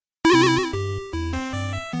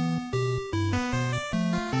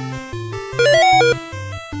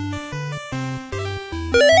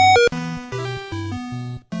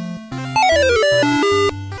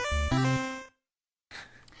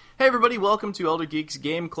everybody. Welcome to Elder Geeks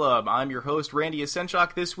Game Club. I'm your host, Randy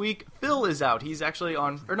Asenchak. This week, Phil is out. He's actually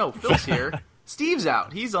on... Or no, Phil's here. Steve's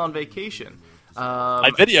out. He's on vacation.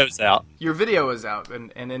 My video's out. Your video is out,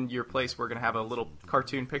 and in your place, we're going to have a little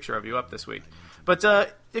cartoon picture of you up this week. But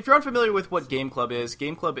if you're unfamiliar with what Game Club is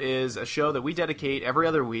a show that we dedicate every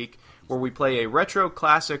other week where we play a retro,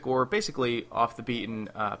 classic, or basically off-the-beaten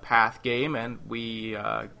path game, and we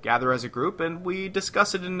gather as a group, and we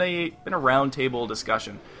discuss it in a round-table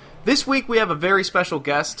discussion. This week, we have a very special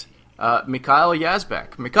guest, Mikhail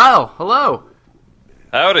Yazbek. Mikhail, hello!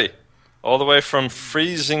 Howdy! All the way from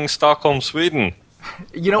freezing Stockholm, Sweden.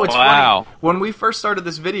 You know, it's funny. When we first started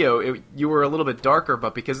this video, you were a little bit darker,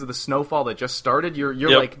 but because of the snowfall that just started,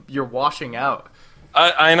 you're washing out.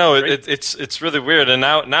 I know it's really weird, and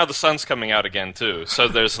now the sun's coming out again too. So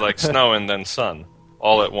there's like snow and then sun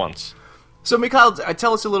all at once. So Mikhail,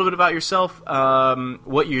 tell us a little bit about yourself,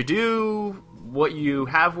 what you do, what you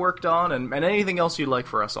have worked on, and anything else you'd like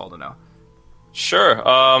for us all to know. Sure.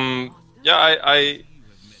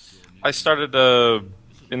 I started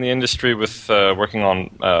in the industry with working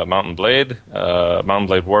on Mountain Blade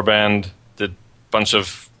Warband. Did a bunch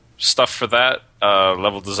of stuff for that,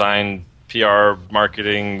 level design, PR,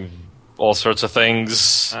 marketing, all sorts of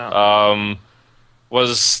things. Wow.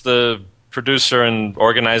 Was the producer and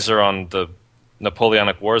organizer on the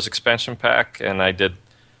Napoleonic Wars expansion pack, and I did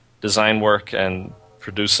design work and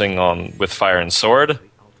producing with Fire and Sword.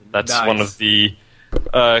 That's nice. One of the...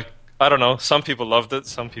 I don't know, some people loved it,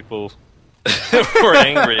 some people were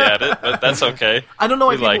angry at it, but that's okay. I don't know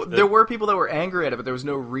why there were people that were angry at it, but there was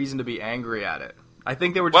no reason to be angry at it. I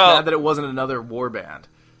think they were just mad that it wasn't another warband.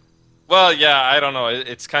 Well, yeah, I don't know.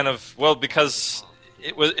 It's kind of... Well, because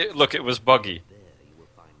it was buggy.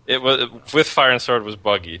 It was with Fire and Sword was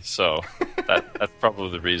buggy, so that's probably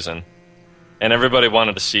the reason. And everybody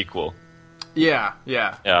wanted a sequel. Yeah.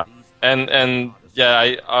 And yeah,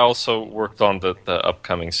 I also worked on the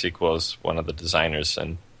upcoming sequel as one of the designers,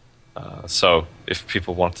 and so if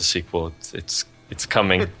people want the sequel, it's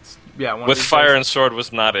coming. With Fire and Sword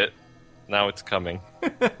was not it. Now it's coming.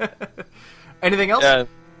 Anything else? Yeah.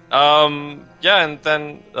 And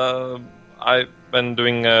then I've been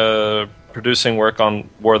doing producing work on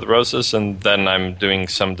War of the Roses, and then I'm doing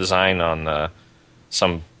some design on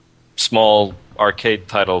some small arcade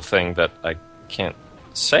title thing that I can't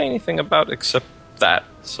say anything about except that.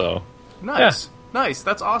 So nice. Yeah. Nice,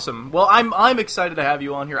 that's awesome. Well, I'm excited to have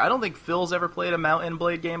you on here. I don't think Phil's ever played a Mountain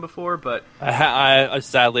Blade game before, but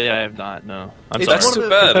sadly I have not. No, That's too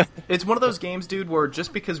bad. It's one of those games, dude, where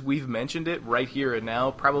just because we've mentioned it right here and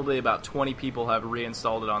now, probably about 20 people have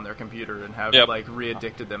reinstalled it on their computer and have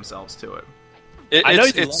re-addicted themselves to it.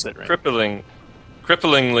 It's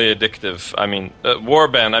cripplingly addictive. I mean,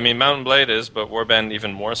 Warband. I mean, Mountain Blade is, but Warband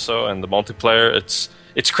even more so. And the multiplayer,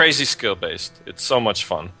 it's crazy skill based. It's so much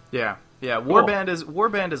fun. Yeah.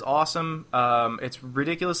 Warband is awesome. It's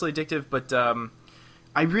ridiculously addictive, but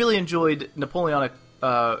I really enjoyed Napoleonic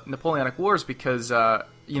Wars because I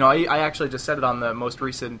actually just said it on the most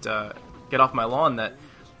recent Get Off My Lawn that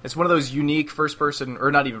it's one of those unique first person,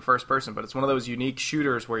 or not even first person, but it's one of those unique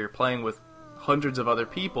shooters where you're playing with hundreds of other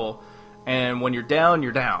people, and when you're down,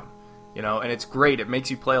 you're down. And it's great. It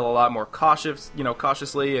makes you play a lot more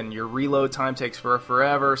cautiously, and your reload time takes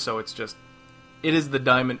forever. So it's just. It is a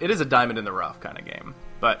diamond in the rough kind of game.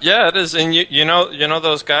 But yeah, it is. And you know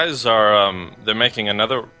those guys are they're making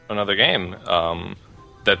another game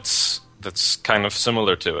that's kind of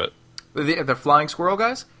similar to it. The Flying Squirrel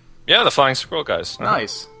guys? Yeah, the Flying Squirrel guys.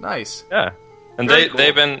 Nice. Yeah. And Very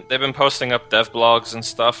they've cool. been posting up dev blogs and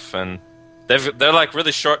stuff, and they're like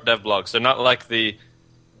really short dev blogs. They're not like the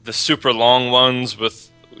super long ones with,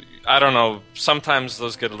 I don't know, sometimes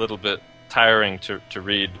those get a little bit tiring to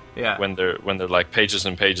read when they're like pages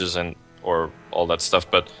and pages or all that stuff.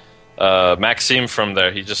 But Maxime from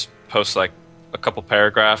there, he just posts like a couple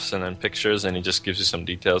paragraphs and then pictures, and he just gives you some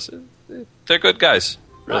details. They're good guys,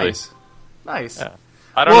 really. Nice. Yeah.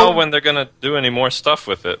 I don't know when they're gonna do any more stuff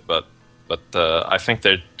with it, but I think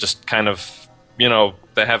they're just kind of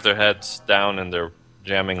they have their heads down and they're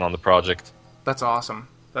jamming on the project. That's awesome.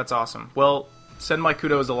 Well, send my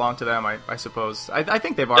kudos along to them, I suppose. I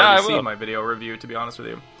think they've already seen my video review, to be honest with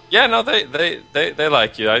you. Yeah, no, they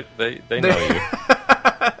like you. They know you.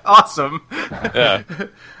 Awesome. Yeah.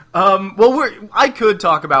 I could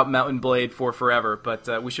talk about Mountain Blade for forever,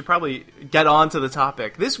 but we should probably get on to the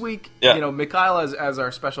topic. This week, Mikhail, as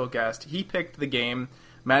our special guest, he picked the game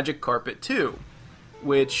Magic Carpet 2,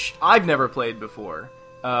 which I've never played before.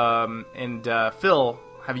 Phil,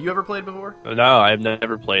 have you ever played before? No, I've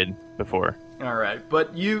never played before. All right,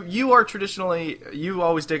 but you are traditionally, you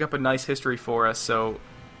always dig up a nice history for us, so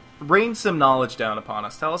rain some knowledge down upon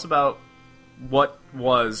us. Tell us about what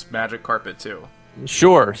was Magic Carpet 2.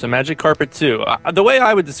 Sure. So Magic Carpet 2. The way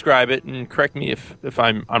I would describe it, and correct me if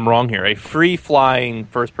I'm wrong here, a free-flying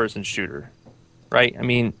first-person shooter. Right? I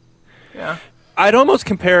mean, Yeah. I'd almost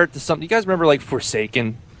compare it to something. You guys remember like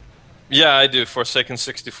Forsaken? Yeah, I do. Forsaken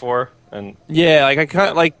 64, and Yeah, like I kind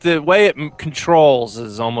of like the way it controls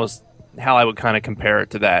is almost how I would kind of compare it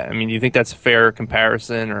to that. I mean, do you think that's a fair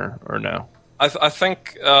comparison or no? I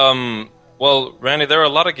think. Well, Randy, there are a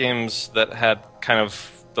lot of games that had kind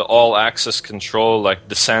of the all-access control, like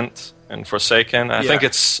Descent and Forsaken. I think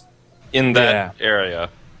it's in that area.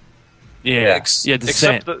 Yeah,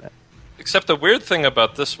 Descent. Except the weird thing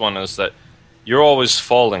about this one is that you're always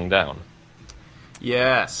falling down.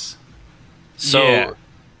 Yes. So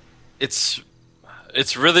it's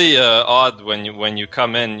really odd when you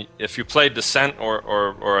come in. If you play Descent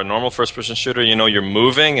or a normal first-person shooter, you're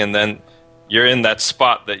moving and then you're in that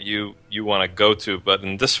spot that you want to go to. But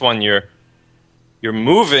in this one, you're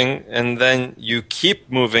moving and then you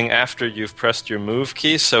keep moving after you've pressed your move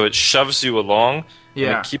key, so it shoves you along. Yeah.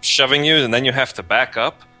 And it keeps shoving you, and then you have to back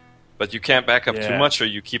up. But you can't back up too much, or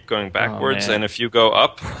you keep going backwards. And if you go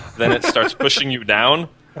up, then it starts pushing you down.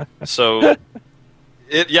 So,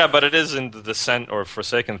 but it is in the Descent or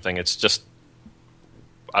Forsaken thing. It's just,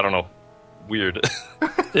 I don't know, weird.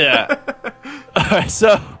 Yeah.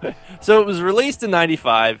 So it was released in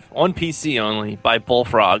 '95 on PC only by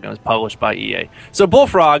Bullfrog and was published by EA. So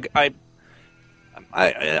Bullfrog, I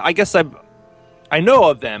guess I know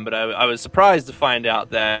of them, but I was surprised to find out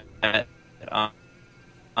that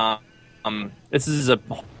this is a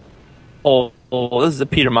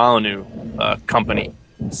Peter Molyneux company.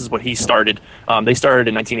 This is what he started. They started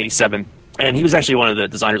in 1987, and he was actually one of the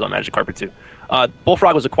designers on Magic Carpet 2.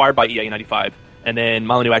 Bullfrog was acquired by EA in '95, and then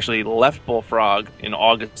Molyneux actually left Bullfrog in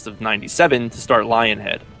August of '97 to start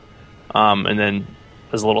Lionhead. And then,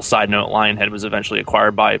 as a little side note, Lionhead was eventually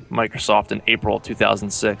acquired by Microsoft in April of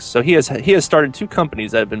 2006. So he has started two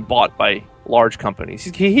companies that have been bought by large companies.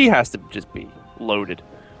 He has to just be loaded.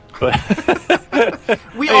 But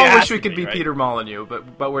we all wish we could be right? Peter Molyneux,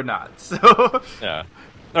 but we're not. So yeah.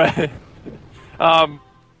 Right.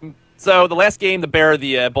 So the last game to bear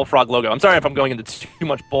the Bullfrog logo. I'm sorry if I'm going into too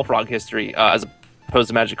much Bullfrog history as opposed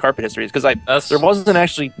to Magic Carpet history, because there wasn't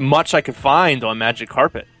actually much I could find on Magic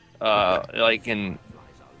Carpet, like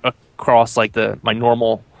across like my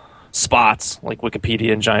normal spots like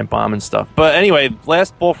Wikipedia and Giant Bomb and stuff. But anyway,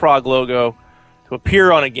 last Bullfrog logo to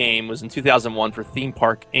appear on a game was in 2001 for Theme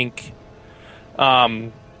Park Inc.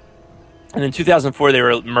 And in 2004 they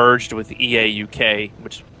were merged with EA UK,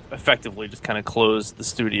 which effectively just kind of closed the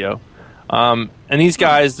studio. And these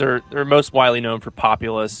guys, they're most widely known for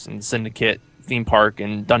Populous and Syndicate, Theme Park,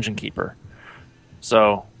 and Dungeon Keeper.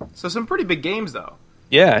 So some pretty big games, though.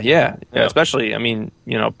 Yeah. Especially, I mean,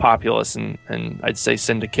 Populous and I'd say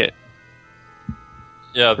Syndicate.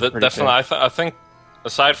 Yeah, definitely. I think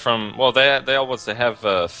aside from they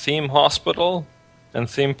have Theme Hospital and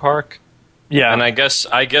Theme Park. Yeah, and I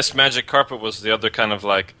guess Magic Carpet was the other kind of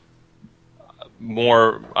like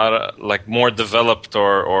more developed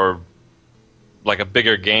or like a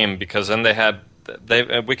bigger game, because then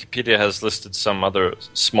Wikipedia has listed some other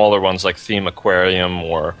smaller ones like Theme Aquarium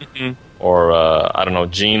or I don't know,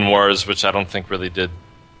 Gene Wars, which I don't think really did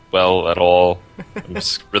well at all.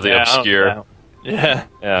 It's really obscure. Yeah.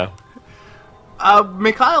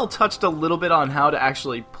 Mikhail touched a little bit on how to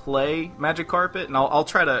actually play Magic Carpet, and I'll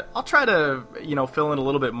try to fill in a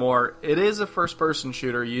little bit more. It is a first-person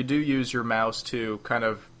shooter. You do use your mouse to kind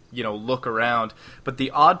of look around, but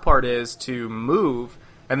the odd part is to move.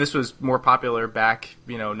 And this was more popular back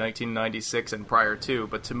 1996 and prior too.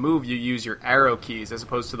 But to move, you use your arrow keys as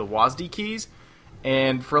opposed to the WASD keys.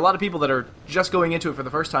 And for a lot of people that are just going into it for the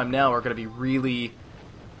first time now, are going to be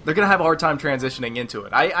they're going to have a hard time transitioning into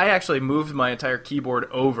it. I actually moved my entire keyboard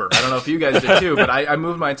over. I don't know if you guys did too, but I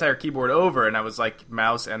moved my entire keyboard over, and I was like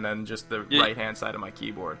mouse and then just the right-hand side of my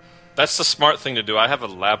keyboard. That's the smart thing to do. I have a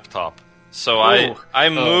laptop. So I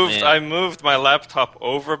moved my laptop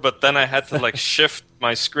over, but then I had to like shift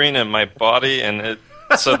my screen and my body, and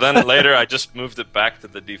so then later I just moved it back to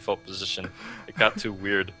the default position. It got too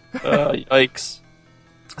weird. Yikes.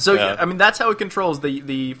 So yeah. I mean, that's how it controls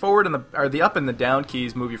the forward and the up and the down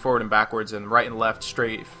keys move you forward and backwards, and right and left,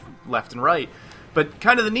 straight, left and right. But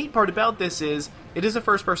kind of the neat part about this is it is a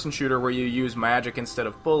first-person shooter where you use magic instead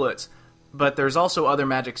of bullets. But there's also other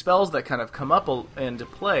magic spells that kind of come up into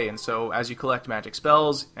play, and so as you collect magic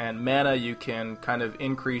spells and mana, you can kind of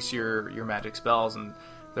increase your magic spells, and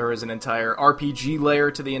there is an entire RPG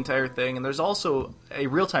layer to the entire thing, and there's also a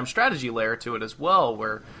real-time strategy layer to it as well,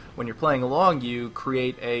 where when you're playing along, you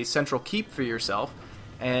create a central keep for yourself.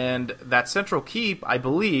 And that central keep, I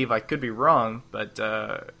believe, I could be wrong, but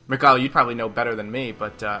Mikhail, you'd probably know better than me,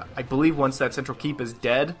 but I believe once that central keep is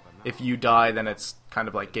dead, if you die, then it's kind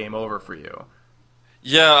of like game over for you.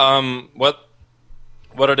 Yeah, what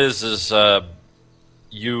it is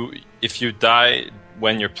if you die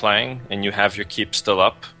when you're playing and you have your keep still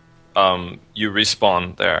up, you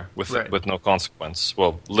respawn there with no consequence.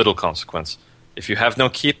 Well, little consequence. If you have no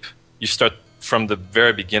keep, you start from the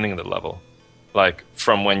very beginning of the level. Like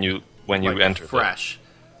from when you enter fresh.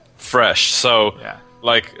 So yeah.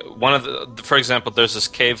 Like one of the, for example, there's this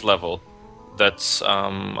cave level that's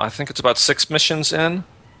I think it's about 6 missions in,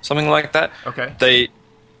 something like that. Okay.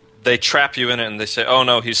 They trap you in it and they say, "Oh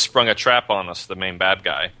no, he's sprung a trap on us," the main bad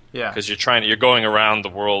guy. Yeah. Because you're going around the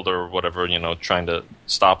world or whatever, trying to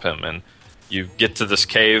stop him, and you get to this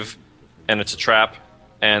cave and it's a trap,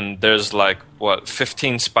 and there's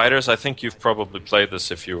 15 spiders. I think you've probably played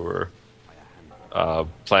this if you were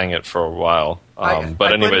playing it for a while. I anyways,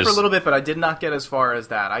 played it for a little bit, but I did not get as far as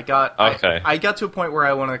that. I got to a point where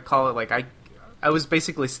I want to call it I was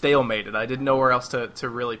basically stalemated. I didn't know where else to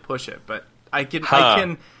really push it, but I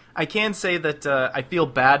can say that I feel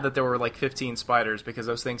bad that there were 15 spiders because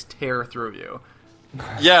those things tear through you.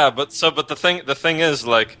 Yeah, but the thing is,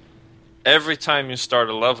 every time you start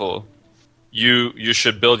a level, you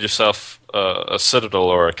should build yourself a citadel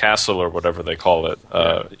or a castle or whatever they call it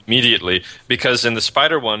immediately, because in the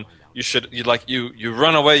spider one you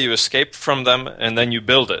run away, you escape from them, and then you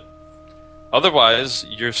build it. Otherwise,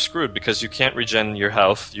 you're screwed because you can't regen your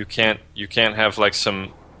health. You can't have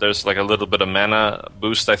there's a little bit of mana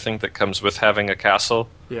boost, I think, that comes with having a castle.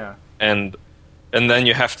 Yeah. And then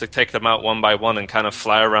you have to take them out one by one and kind of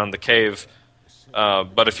fly around the cave.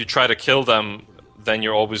 But if you try to kill them, then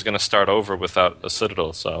you're always going to start over without a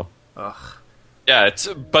citadel. So. Ugh. Yeah,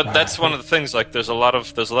 but that's one of the things. There's a lot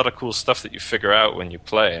of cool stuff that you figure out when you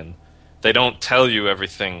play, and they don't tell you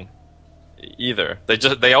everything either.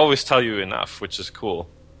 They always tell you enough, which is cool.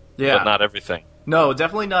 Yeah. But not everything. No,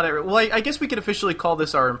 definitely not every... Well, I guess we could officially call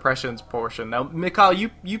this our impressions portion. Now, Mikhail,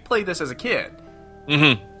 you played this as a kid.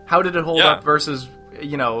 Mm-hmm. How did it hold up versus,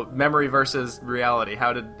 memory versus reality?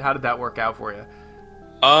 How did that work out for you?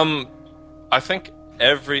 I think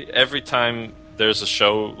every time there's a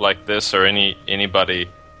show like this, or any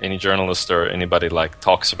journalist or anybody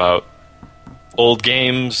talks about old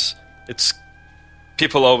games, it's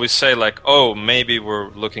people always say oh, maybe we're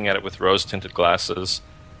looking at it with rose-tinted glasses.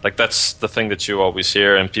 That's the thing that you always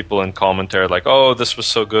hear, and people in commentary oh, this was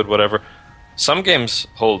so good, whatever. Some games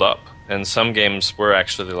hold up, and some games were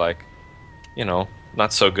actually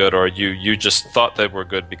not so good, or you just thought they were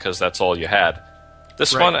good because that's all you had.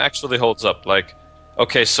 This one actually holds up.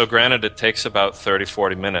 Okay, so granted, it takes about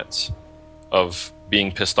 30-40 minutes of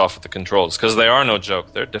being pissed off at the controls, because they are no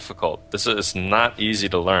joke. They're difficult. This is not easy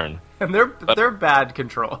to learn. And they're bad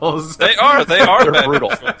controls. They are they're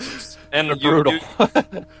brutal. And they're brutal.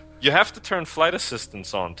 You have to turn flight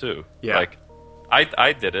assistance on too. Yeah.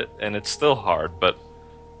 I did it, and it's still hard, but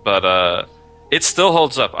it still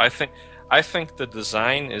holds up. I think the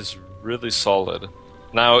design is really solid.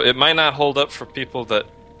 Now, it might not hold up for people that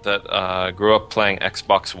grew up playing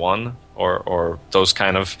Xbox One or those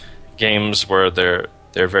kind of games where they're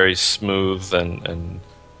very smooth and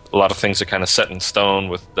a lot of things are kind of set in stone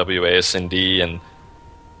with WASD and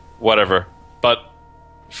whatever. But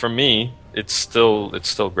for me, it's still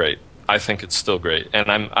great. I think it's still great,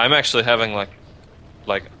 and I'm actually having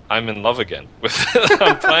I'm in love again with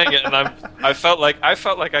I'm playing it, and I felt like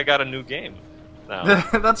I got a new game now.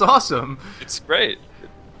 That's awesome. It's great.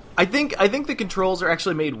 I think the controls are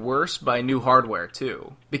actually made worse by new hardware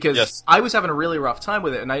too, because yes. I was having a really rough time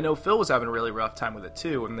with it, and I know Phil was having a really rough time with it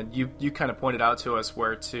too. And then you kind of pointed out to us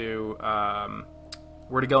where to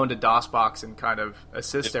go into DOSBox and kind of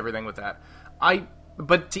assist everything with that.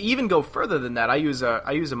 But to even go further than that, I use a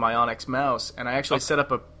Myonix mouse, and I actually set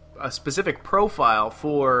up a specific profile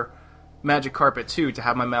for Magic Carpet 2 to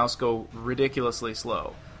have my mouse go ridiculously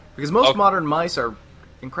slow, because most modern mice are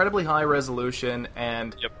incredibly high resolution,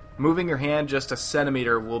 and moving your hand just a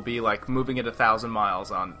centimeter will be like moving it 1,000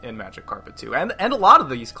 miles in Magic Carpet 2, and a lot of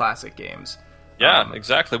these classic games. Yeah,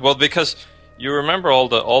 exactly. Well, because you remember all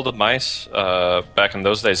the mice back in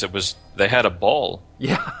those days, they had a ball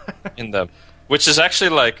in them, which is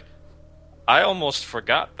actually I almost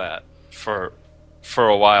forgot that for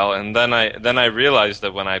a while, and then I realized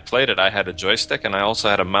that when I played it, I had a joystick and I also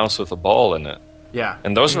had a mouse with a ball in it. Yeah,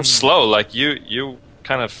 and those were slow. You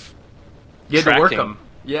kind of you had to work them.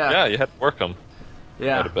 Yeah, you had to work them.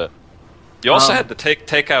 Yeah, quite a bit. You also had to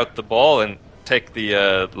take out the ball and take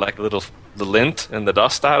the little the lint and the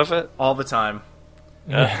dust out of it. All the time.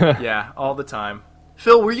 Yeah. Yeah, all the time.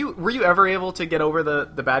 Phil, were you ever able to get over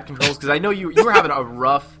the bad controls? Because I know you were having a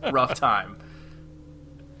rough time.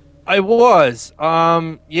 I was.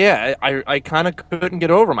 Yeah, I kind of couldn't get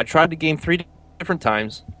over them. I tried the game 3 different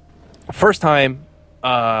times. First time,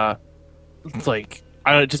 it's like,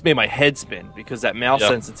 I don't know, it just made my head spin because that mouse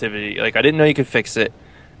sensitivity, like, I didn't know you could fix it.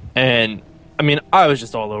 And, I mean, I was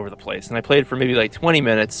just all over the place. And I played for maybe like 20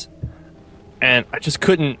 minutes, and I just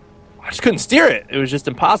couldn't steer it. It was just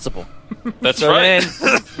impossible. That's right.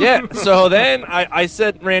 So then I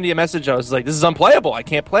sent Randy a message. I was like, this is unplayable. I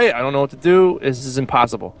can't play it. I don't know what to do. This is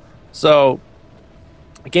impossible. So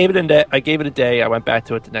I gave it a day. I went back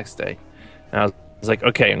to it the next day. And I was like,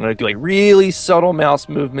 okay, I'm going to do like really subtle mouse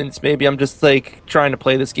movements. Maybe I'm just like trying to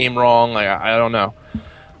play this game wrong. Like, I don't know.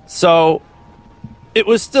 So it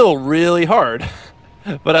was still really hard,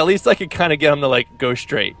 but at least I could kind of get them to like go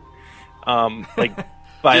straight. Like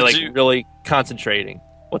by really concentrating.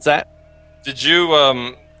 What's that? Did you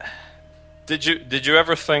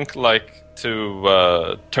ever think like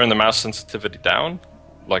to turn the mouse sensitivity down?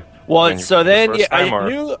 Like, well, so then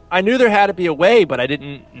I knew there had to be a way, but I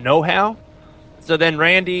didn't know how. So then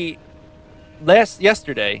Randy,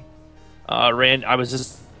 yesterday, I was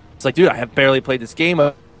just like, dude, I have barely played this game.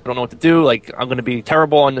 I don't know what to do. Like, I'm going to be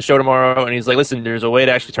terrible on the show tomorrow. And he's like, listen, there's a way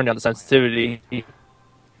to actually turn down the sensitivity.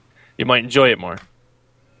 You might enjoy it more.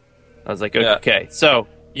 I was like, okay. Yeah. So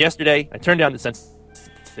yesterday, I turned down the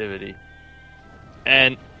sensitivity,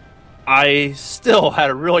 and I still had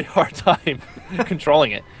a really hard time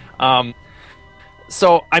controlling it.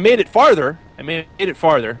 So I made it farther. I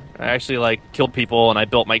actually like killed people, and I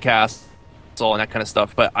built my castle and that kind of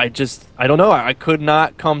stuff. But I don't know. I could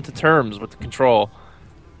not come to terms with the control,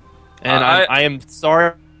 and I am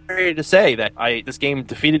sorry to say that this game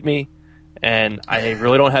defeated me. And I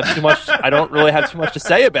really don't have too much. I don't really have too much to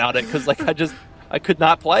say about it because, like, I could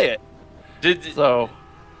not play it.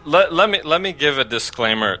 Let me give a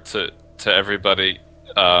disclaimer to everybody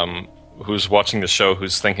who's watching the show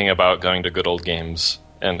who's thinking about going to Good Old Games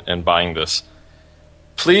and buying this.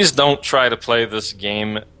 Please don't try to play this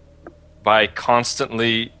game by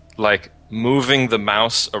constantly like moving the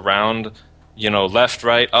mouse around, left,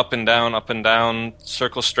 right, up and down,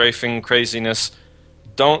 circle strafing craziness.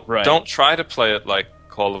 Don't try to play it like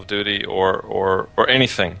Call of Duty or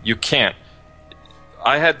anything. You can't.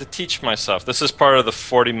 I had to teach myself. This is part of the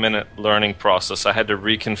 40-minute learning process. I had to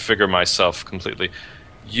reconfigure myself completely.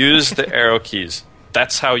 Use the arrow keys.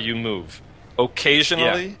 That's how you move.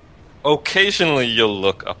 Occasionally you'll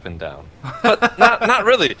look up and down. But not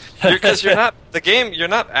really. Because you're not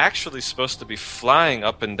actually supposed to be flying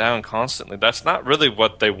up and down constantly. That's not really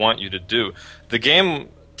what they want you to do. The game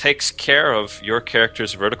takes care of your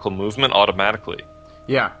character's vertical movement automatically.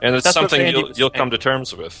 Yeah. And it's something you'll come to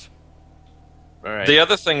terms with. Right. The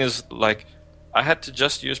other thing is, like, I had to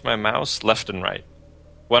just use my mouse left and right.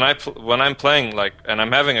 When I'm playing, like, and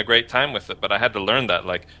I'm having a great time with it, but I had to learn that,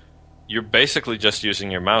 like, you're basically just using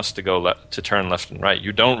your mouse to to turn left and right.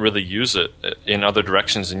 You don't really use it in other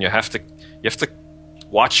directions, and you have to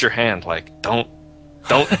watch your hand. Like, don't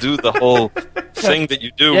do the whole thing that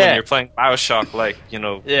you do when you're playing BioShock, like,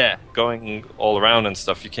 going all around and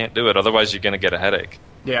stuff. You can't do it, otherwise you're going to get a headache.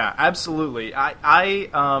 Yeah, absolutely.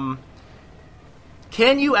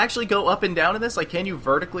 Can you actually go up and down in this? Like, can you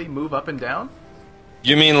vertically move up and down?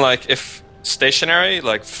 You mean like if stationary,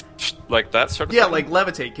 like that sort of thing? Yeah, like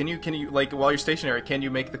levitate. Can you like while you're stationary, can you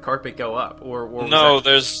make the carpet go up? Or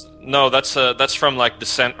that's from like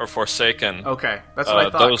Descent or Forsaken. Okay, that's what I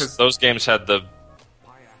thought. Those games had that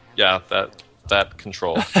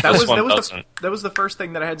control. That was the first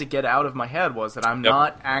thing that I had to get out of my head was that I'm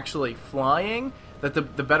not actually flying. That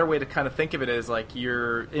the better way to kind of think of it is like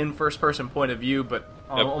you're in first person point of view, but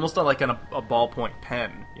almost on like a ballpoint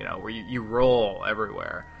pen, where you roll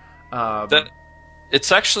everywhere.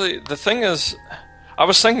 It's actually, the thing is, I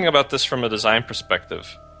was thinking about this from a design perspective,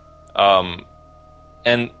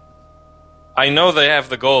 and I know they have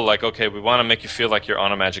the goal, like, okay, we want to make you feel like you're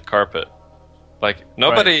on a magic carpet. Like,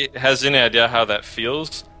 nobody has any idea how that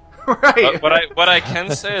feels. Right. But what I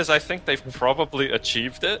can say is I think they've probably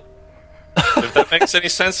achieved it. If that makes any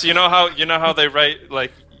sense. You know how they write,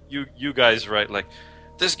 like, you guys write, like,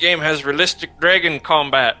 this game has realistic dragon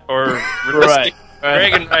combat, or realistic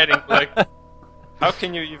dragon riding. Like, how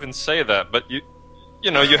can you even say that? But you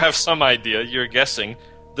have some idea, you're guessing.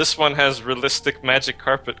 This one has realistic magic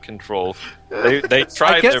carpet control. They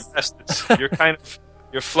tried their best.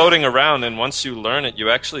 You're floating around, and once you learn it, you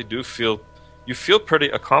actually do feel pretty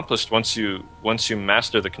accomplished once you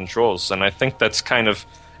master the controls. And I think that's kind of,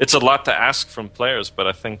 it's a lot to ask from players, but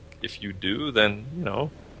I think if you do, then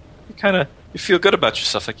you feel good about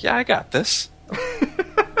yourself. Like, yeah, I got this.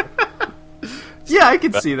 Yeah, I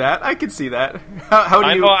can see that. How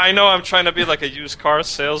do you? I know. I'm trying to be like a used car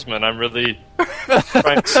salesman. I'm really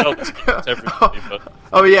trying to sell this game to everybody. But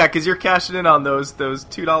Oh yeah, because you're cashing in on those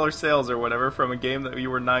 $2 sales or whatever from a game that you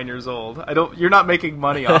were 9 years old. You're not making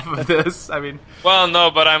money off of this. I mean, well,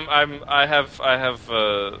 no, but I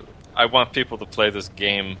want people to play this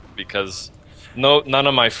game because none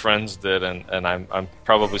of my friends did, and I'm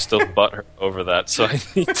probably still butthurt over that. So I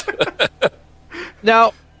need to.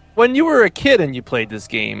 Now, when you were a kid and you played this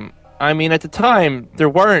game, I mean, at the time, there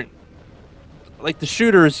weren't, like, the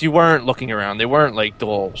shooters, you weren't looking around. They weren't, like,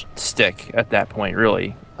 dual stick at that point,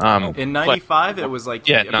 really. in '95, it was like,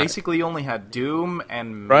 basically you only had Doom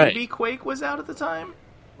and maybe Quake was out at the time?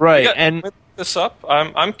 Right, and look this up.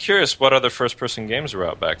 I'm curious what other first-person games were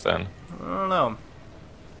out back then. I don't know.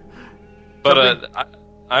 But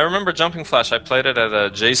I remember Jumping Flash. I played it at a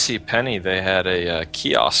J.C. Penney. They had a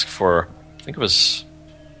kiosk for,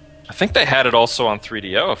 I think they had it also on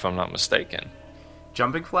 3DO, if I'm not mistaken.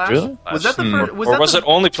 Jumping Flash? Really? Was that the first? Or was it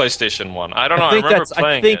only PlayStation 1? I don't know. I remember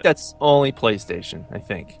playing I think that's only PlayStation, I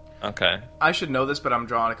think. Okay. I should know this, but I'm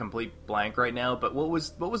drawing a complete blank right now. But what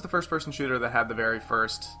was the first-person shooter that had the very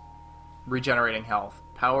first regenerating health?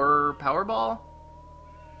 Powerball?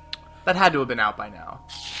 That had to have been out by now.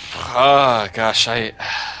 Ah, gosh, I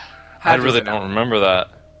really don't remember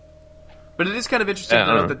that. But it is kind of interesting to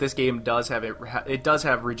note that this game does have it does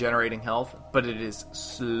have regenerating health, but it is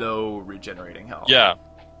slow regenerating health. Yeah,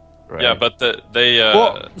 right. Yeah, but they.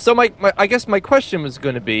 Well, so I guess my question was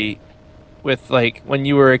going to be, with like when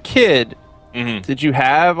you were a kid, did you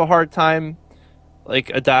have a hard time like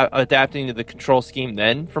adapting to the control scheme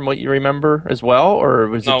then, from what you remember as well, or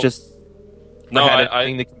was it just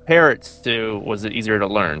anything to compare it to? Was it easier to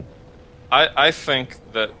learn? I think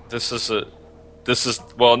that this is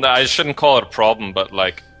well, no, I shouldn't call it a problem, but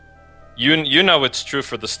like you know it's true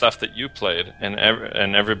for the stuff that you played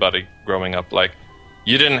and everybody growing up. Like,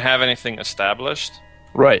 you didn't have anything established,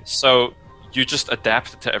 right? So you just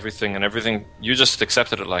adapted to everything, and everything you just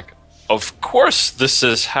accepted it. Like, of course, this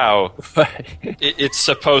is how it's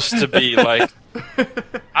supposed to be. Like,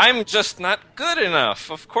 I'm just not good enough.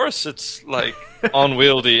 Of course, it's like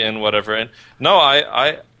unwieldy and whatever. And no,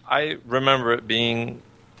 I remember it being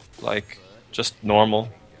like just normal,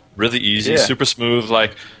 really easy, super smooth.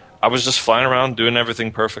 Like, I was just flying around doing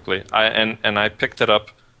everything perfectly. I picked it up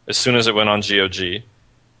as soon as it went on GOG,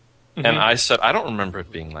 and I said, I don't remember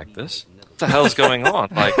it being like this. What the hell's going on?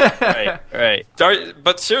 Like, right.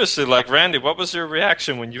 But seriously, like, Randy, what was your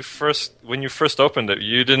reaction when you first opened it?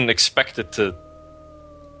 You didn't expect it to.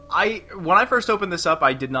 When I first opened this up,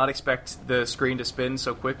 I did not expect the screen to spin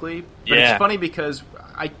so quickly. But it's funny because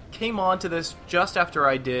I came onto this just after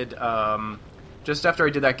I did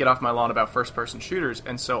that Get Off My Lawn about first-person shooters,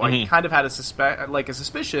 and so I kind of had a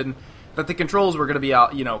suspicion that the controls were going to be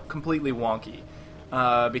out, completely wonky.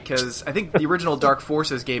 Because I think the original Dark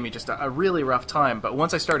Forces gave me just a really rough time. But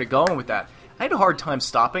once I started going with that, I had a hard time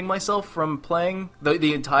stopping myself from playing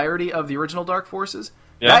the entirety of the original Dark Forces.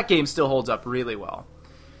 Yeah. That game still holds up really well.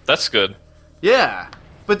 That's good. Yeah.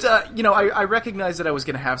 But, I recognized that I was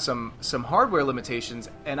going to have some hardware limitations,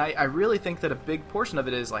 and I really think that a big portion of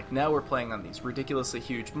it is, like, now we're playing on these ridiculously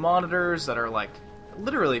huge monitors that are, like,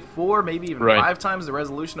 literally 4, maybe even 5 times the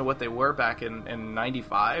resolution of what they were back in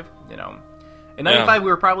 95, In 95, we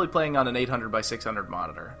were probably playing on an 800 by 600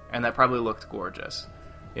 monitor, and that probably looked gorgeous,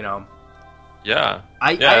 Yeah.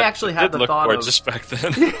 I actually had the thought gorgeous back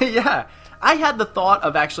then. Yeah. I had the thought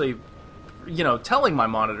of actually, telling my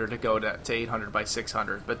monitor to go to 800 by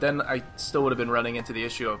 600, but then I still would have been running into the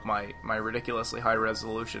issue of my ridiculously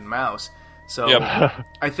high-resolution mouse. So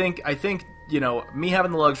I think me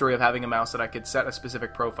having the luxury of having a mouse that I could set a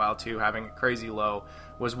specific profile to, having it crazy low,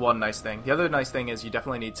 was one nice thing. The other nice thing is you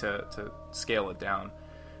definitely need to scale it down.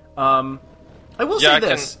 I will say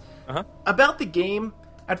this about the game.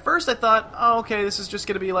 At first I thought, oh, okay, this is just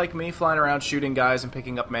going to be like me flying around shooting guys and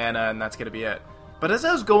picking up mana, and that's going to be it. But as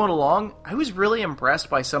I was going along, I was really impressed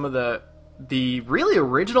by some of the really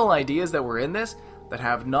original ideas that were in this that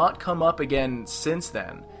have not come up again since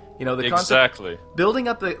then. The concept building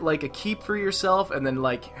up a keep for yourself, and then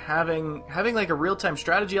like having like a real-time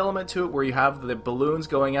strategy element to it where you have the balloons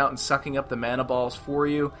going out and sucking up the mana balls for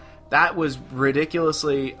you. That was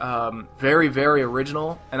ridiculously very, very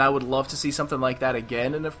original, and I would love to see something like that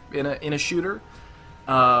again in a shooter.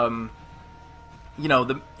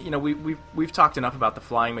 We've talked enough about the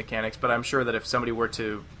flying mechanics, but I'm sure that if somebody were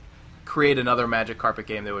to create another Magic Carpet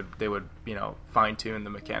game, they would fine tune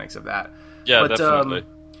the mechanics of that. Yeah, definitely.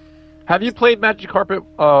 Have you played Magic Carpet,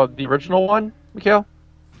 the original one, Mikhail?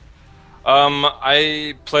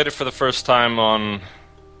 I played it for the first time on.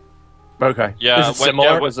 Okay. Yeah. Is it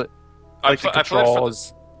similar? Was it like the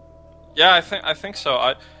controls? Yeah, I think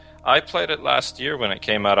so. I played it last year when it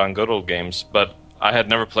came out on Good Old Games, but I had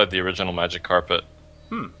never played the original Magic Carpet.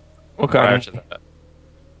 Okay. Prior to that.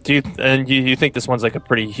 Do you think this one's like a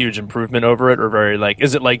pretty huge improvement over it, or very like?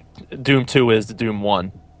 Is it like Doom 2 is to Doom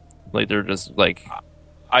 1? Like they're just like.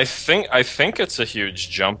 I think it's a huge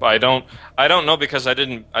jump. I don't know because I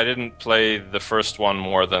didn't play the first one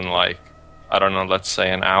more than like, I don't know, let's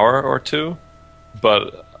say an hour or two,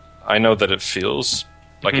 but I know that it feels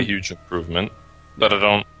like a huge improvement. But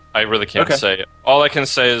I really can't say. All I can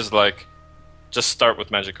say is like, just start with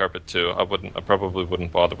Magic Carpet 2. I probably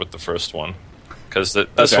wouldn't bother with the first one because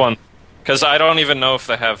this one, because I don't even know if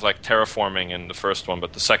they have like terraforming in the first one,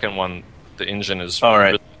 but the second one, the engine is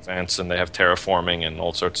really advanced and they have terraforming and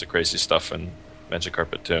all sorts of crazy stuff in Magic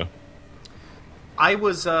Carpet 2. I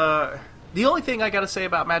was the only thing I got to say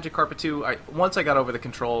about Magic Carpet 2. Once I got over the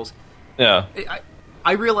controls, I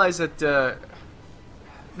realized that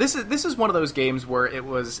this is one of those games where it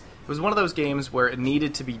was one of those games where it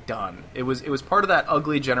needed to be done. It was part of that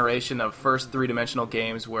ugly generation of first 3-dimensional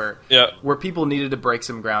games where people needed to break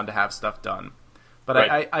some ground to have stuff done. But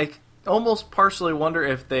I almost partially wonder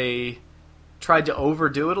if they tried to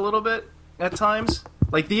overdo it a little bit at times.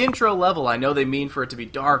 Like the intro level, I know they mean for it to be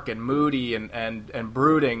dark and moody and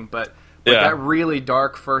brooding, but that really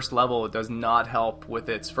dark first level does not help with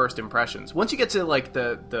its first impressions. Once you get to like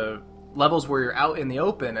the levels where you're out in the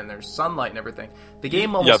open and there's sunlight and everything, the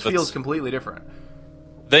game almost feels completely different.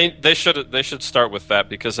 They should start with that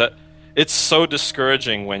because it's so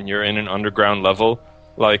discouraging when you're in an underground level.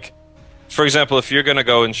 Like, for example, if you're going to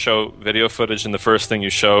go and show video footage and the first thing you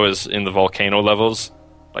show is in the volcano levels,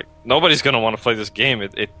 like nobody's going to want to play this game.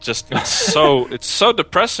 It's so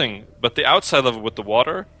depressing. But the outside level with the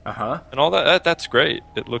water and all that's great.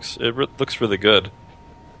 It looks really good.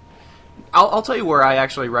 I'll tell you where I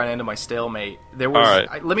actually ran into my stalemate. There was all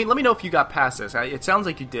right. Let me know if you got past this. It sounds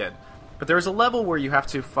like you did. But there was a level where you have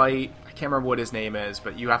to fight, I can't remember what his name is,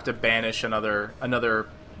 but you have to banish another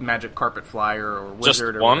Magic Carpet flyer or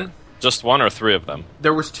wizard. Just one? Just one or three of them?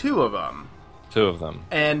 There was two of them. Two of them.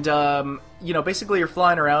 And, basically you're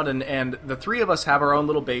flying around, and the three of us have our own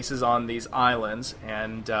little bases on these islands,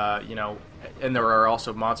 and, and there are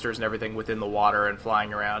also monsters and everything within the water and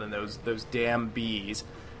flying around, and those damn bees.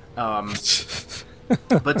 But,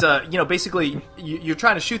 basically you're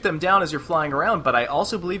trying to shoot them down as you're flying around, but I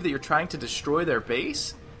also believe that you're trying to destroy their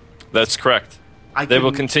base. That's correct. They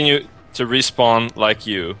will continue to respawn like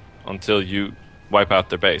you until you wipe out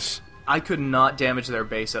their base. I could not damage their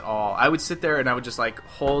base at all. I would sit there and I would just like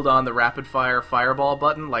hold on the rapid fire fireball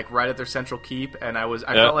button like right at their central keep, and I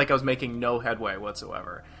felt like I was making no headway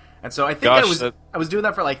whatsoever. And so I think I was doing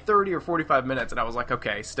that for like 30 or 45 minutes, and I was like,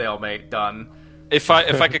 okay, stalemate, done. If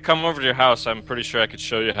I could come over to your house, I'm pretty sure I could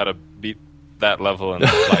show you how to beat that level in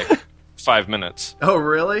like 5 minutes. Oh,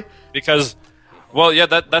 really? Because, well, yeah,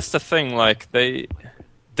 that's the thing. Like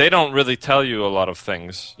they don't really tell you a lot of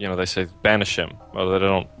things. You know, they say banish him, or they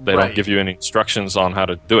don't give you any instructions on how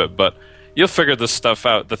to do it. But you'll figure this stuff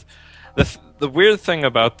out. The weird thing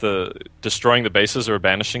about the destroying the bases or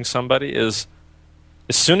banishing somebody is,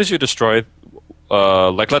 as soon as you destroy,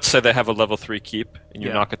 like let's say they have a level 3 keep and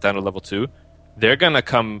you knock it down to level 2. They're gonna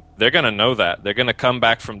know that. They're gonna come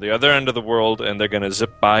back from the other end of the world and they're gonna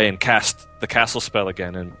zip by and cast the castle spell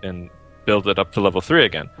again and build it up to level 3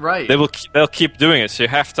 again. Right. They'll keep doing it. So you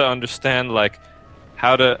have to understand like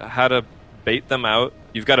how to bait them out.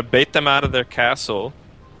 You've got to bait them out of their castle,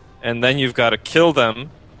 and then you've got to kill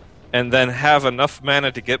them, and then have enough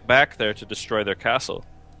mana to get back there to destroy their castle.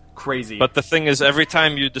 Crazy. But the thing is, every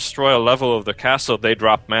time you destroy a level of their castle, they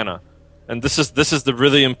drop mana. And this is the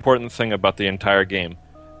really important thing about the entire game.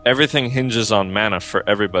 Everything hinges on mana for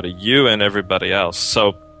everybody, you and everybody else.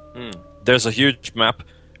 So there's a huge map,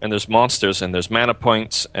 and there's monsters, and there's mana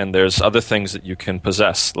points, and there's other things that you can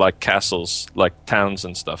possess, like castles, like towns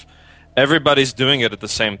and stuff. Everybody's doing it at the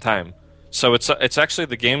same time. So it's actually,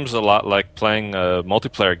 the game's a lot like playing a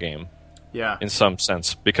multiplayer game. Yeah. In some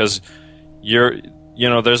sense, because you're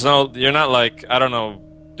not like, I don't know,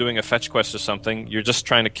 doing a fetch quest or something. You're just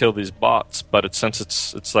trying to kill these bots, but since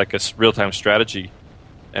it's like a real-time strategy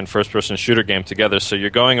and first-person shooter game together. So you're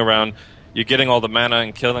going around, you're getting all the mana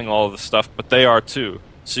and killing all of the stuff, but they are too.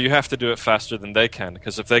 So you have to do it faster than they can,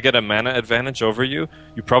 because if they get a mana advantage over you,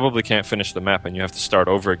 you probably can't finish the map and you have to start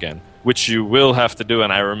over again, which you will have to do.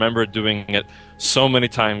 And I remember doing it so many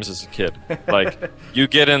times as a kid. Like, you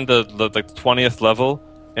get in the 20th level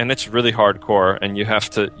and it's really hardcore, and you have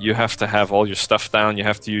to have all your stuff down. You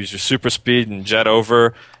have to use your super speed and jet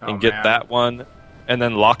over and get that one, and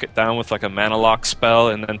then lock it down with like a mana lock spell,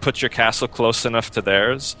 and then put your castle close enough to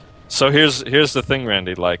theirs. So here's the thing,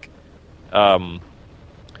 Randy. Like, I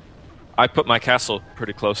put my castle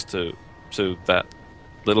pretty close to that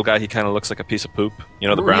little guy. He kind of looks like a piece of poop. You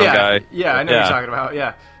know, the brown guy. Yeah, I know what you're talking about.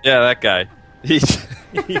 Yeah. Yeah, that guy.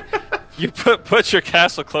 You put your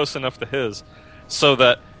castle close enough to his, so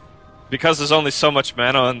that because there's only so much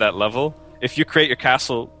mana on that level, if you create your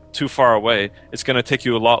castle too far away, it's going to take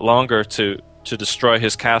you a lot longer to destroy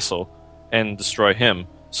his castle and destroy him.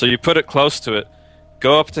 So you put it close to it,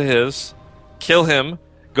 go up to his, kill him,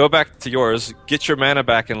 go back to yours, get your mana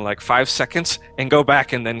back in like 5 seconds, and go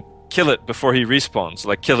back and then kill it before he respawns.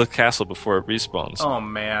 Like, kill the castle before it respawns. Oh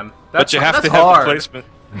man, but you have to have the placement.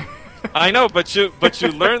 I know, but you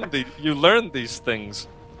learn these things,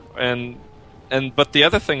 but the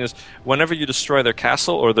other thing is, whenever you destroy their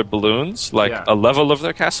castle or their balloons, like a level of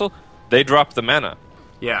their castle, they drop the mana.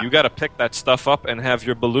 Yeah, you got to pick that stuff up and have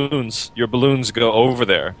your balloons go over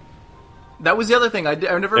there. That was the other thing. I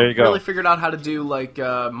never really figured out how to do like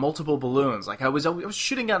multiple balloons. Like I was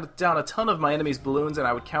shooting down a ton of my enemy's balloons, and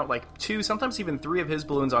I would count like 2, sometimes even 3 of his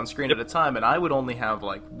balloons on screen at a time, and I would only have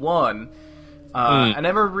like 1. I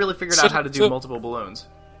never really figured out how to do multiple balloons.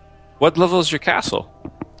 What level is your castle?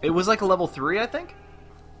 It was like a level 3, I think.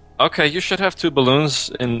 Okay, you should have 2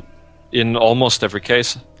 balloons in almost every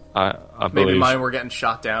case. I believe. Maybe mine were getting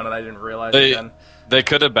shot down, and I didn't realize it then. They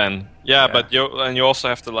could have been, but you also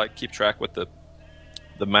have to like keep track with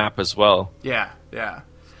the map as well. Yeah.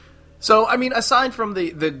 So I mean, aside from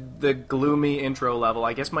the gloomy intro level,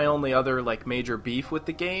 I guess my only other like major beef with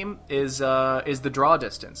the game is the draw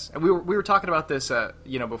distance. And we were talking about this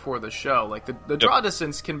before the show. Like the draw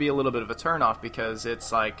distance can be a little bit of a turnoff because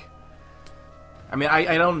it's like, I mean,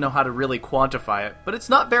 I don't know how to really quantify it, but it's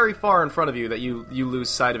not very far in front of you that you lose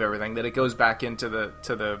sight of everything. That it goes back into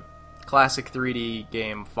the classic 3D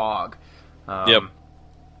game fog.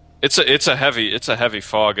 It's a heavy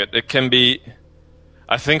fog. It can be.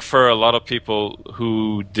 I think for a lot of people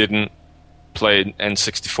who didn't play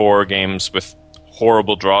N64 games with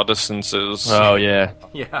horrible draw distances. Oh yeah.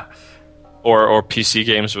 Or PC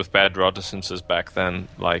games with bad draw distances back then,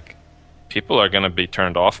 like, people are going to be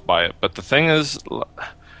turned off by it. But the thing is,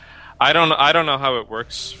 I don't know how it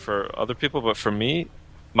works for other people, but for me,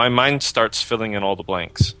 my mind starts filling in all the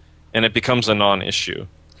blanks, and it becomes a non-issue.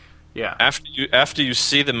 Yeah. After you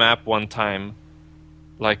see the map one time,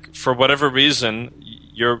 like, for whatever reason,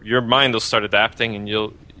 your mind will start adapting, and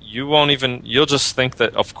you'll just think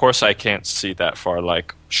that, of course I can't see that far.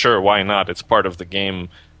 Like, sure, why not? It's part of the game,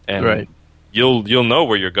 and you'll know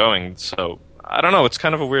where you're going. So I don't know. It's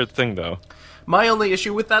kind of a weird thing, though. My only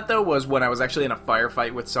issue with that, though, was when I was actually in a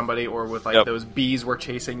firefight with somebody, or with like those bees were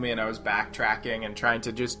chasing me, and I was backtracking and trying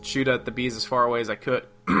to just shoot at the bees as far away as I could.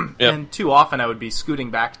 And too often I would be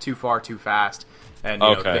scooting back too far too fast, and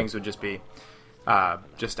things would just be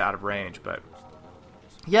just out of range. But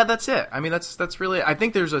yeah, that's it. I mean, that's really. I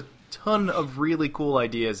think there's a ton of really cool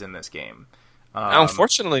ideas in this game.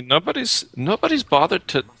 Unfortunately, nobody's bothered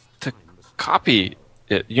to copy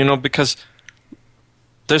it. Because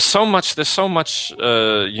there's so much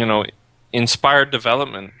inspired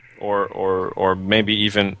development or maybe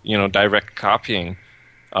even direct copying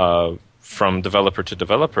from developer to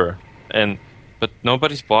developer, but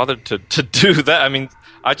nobody's bothered to do that. I mean,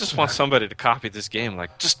 I just want somebody to copy this game,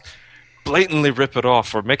 like, just blatantly rip it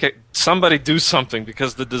off, or make it, somebody do something,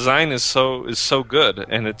 because the design is so good,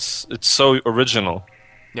 and it's so original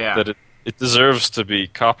that it deserves to be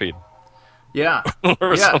copied. Yeah.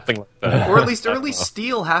 Or something like that. Or at least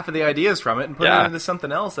steal half of the ideas from it and put it into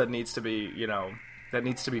something else that needs to be,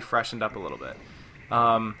 freshened up a little bit.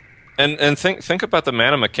 And think about the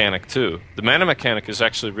mana mechanic too. The mana mechanic is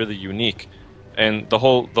actually really unique, and the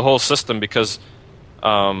whole system, because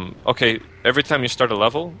every time you start a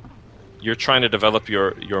level, you're trying to develop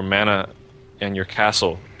your mana and your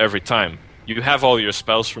castle every time. You have all your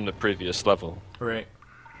spells from the previous level. Right.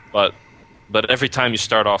 But every time you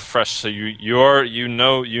start off fresh, so you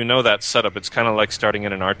know that setup. It's kind of like starting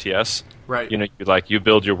in an RTS. Right. You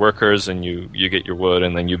build your workers, and you get your wood,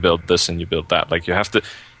 and then you build this and you build that. Like, you have to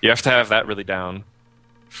have that really down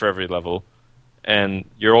for every level, and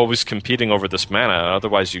you're always competing over this mana.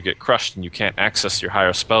 Otherwise, you get crushed and you can't access your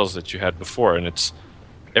higher spells that you had before. And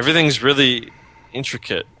everything's really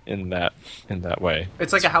intricate in that way.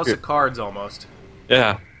 It's like a House of Cards almost.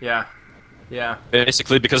 Yeah. Yeah. Yeah.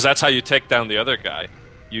 Basically, because that's how you take down the other guy.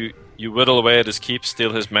 You whittle away at his keep,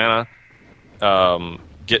 steal his mana,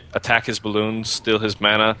 attack his balloons, steal his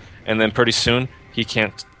mana, and then pretty soon he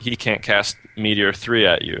can't cast Meteor 3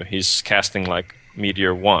 at you. He's casting like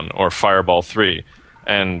Meteor 1 or Fireball 3.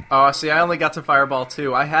 And see, I only got to Fireball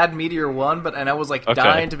 2. I had Meteor 1, and I was like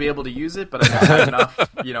dying to be able to use it, but I didn't have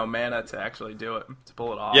enough, mana to actually do it, to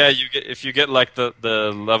pull it off. Yeah, if you get like the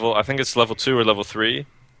level, I think it's level 2 or level 3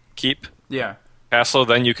 keep. Yeah. Castle,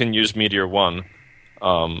 then you can use Meteor 1.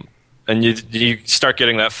 And you start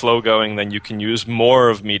getting that flow going, then you can use more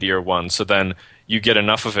of Meteor 1, so then you get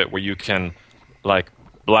enough of it where you can like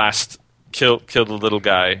blast, kill the little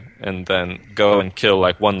guy, and then go and kill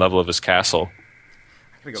like one level of his castle.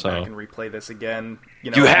 I'm gonna go back and replay this again.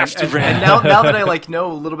 You have to. And now that I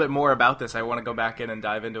know a little bit more about this, I want to go back in and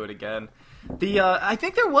dive into it again. I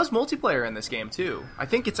think there was multiplayer in this game too. I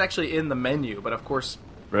think it's actually in the menu, but of course,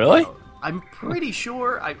 really, I'm pretty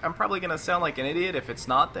sure. I'm probably gonna sound like an idiot if it's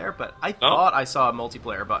not there, but I thought I saw a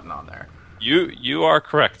multiplayer button on there. You are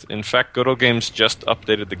correct. In fact, Good Old Games just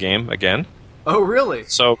updated the game again. Oh, really?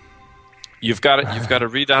 So you've got to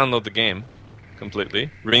re-download the game completely,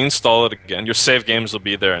 reinstall it again. Your save games will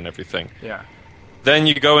be there and everything. Yeah. Then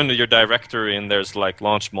you go into your directory and there's like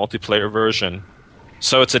launch multiplayer version.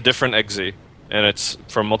 So it's a different exe and it's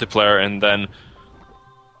for multiplayer. And then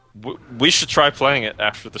we should try playing it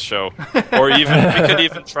after the show, or even we could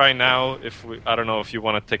even try now if I don't know if you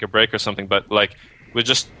want to take a break or something. But like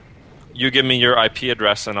you give me your IP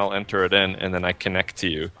address and I'll enter it in, and then I connect to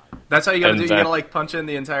you. That's how you gotta do. You gotta like punch in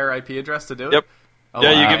the entire IP address to do it. Yep. Oh,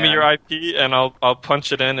 yeah, you give me your IP, and I'll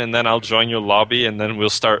punch it in, and then I'll join your lobby, and then we'll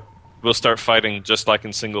start fighting just like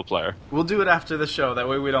in single player. We'll do it after the show. That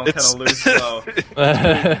way we don't kind of lose flow.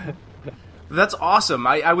 That's awesome.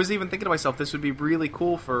 I was even thinking to myself, this would be really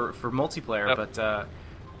cool for multiplayer. Yep. But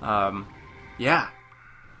yeah,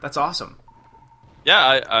 that's awesome.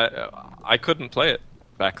 Yeah, I couldn't play it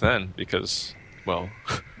back then because, well,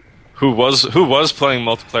 who was playing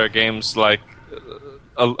multiplayer games like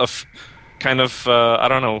kind of I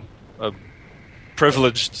don't know, a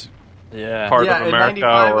privileged part of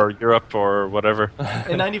America or Europe or whatever.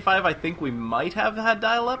 In 95, I think we might have had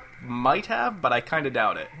dial-up. Might have, but I kind of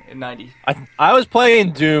doubt it. In 90, I was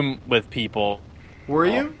playing Doom with people. Were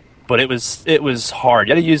you? But it was hard.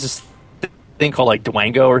 You had to use this thing called like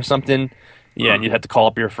Dwango or something. Yeah, and you'd have to call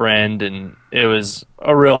up your friend, and it was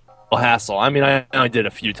a real hassle. I mean, I only did it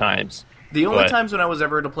a few times. The only times when I was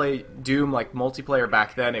ever to play Doom like multiplayer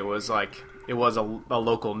back then, it was a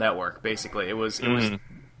local network. Basically, it was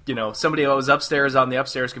somebody was upstairs on the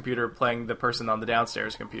upstairs computer playing the person on the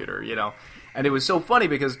downstairs computer. And it was so funny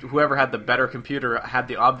because whoever had the better computer had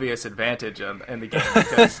the obvious advantage in the game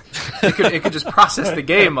because it could just process the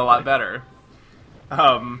game a lot better.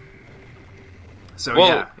 Yeah.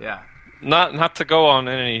 Not to go on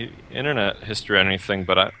any internet history or anything,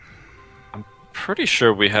 but I'm pretty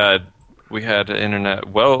sure we had internet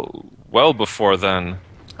well before then.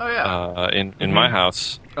 Oh yeah. In my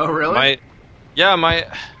house. Oh really?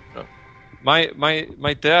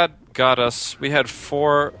 My dad got us. We had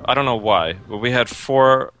 4. I don't know why, but we had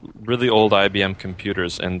 4 really old IBM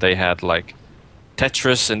computers, and they had like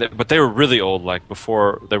Tetris, but they were really old, like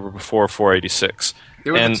before 486.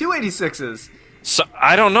 They were the 286s. So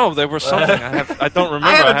I don't know. There was something I don't remember.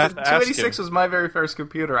 I have to ask 286 was my very first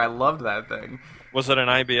computer. I loved that thing. Was it an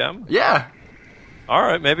IBM? Yeah. All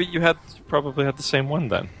right, maybe you probably had the same one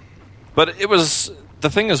then. But it was the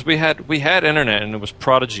thing is we had internet, and it was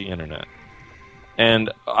Prodigy internet.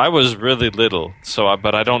 And I was really little,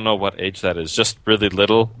 but I don't know what age that is. Just really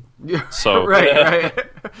little. Yeah. So right.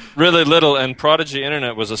 Really little, and Prodigy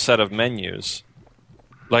internet was a set of menus.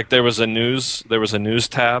 Like there was a news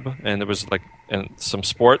tab, and there was and some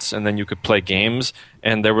sports, and then you could play games,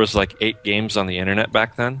 and there was like 8 games on the internet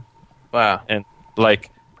back then. Wow. And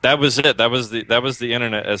that was it. That was the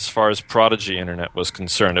internet as far as Prodigy internet was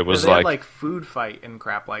concerned. It was had Food Fight and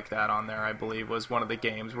crap like that on there, I believe, was one of the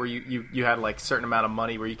games where you had like a certain amount of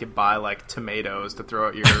money where you could buy like tomatoes to throw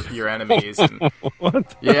at your enemies. And,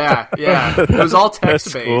 what? Yeah. It was all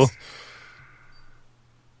text based. Cool.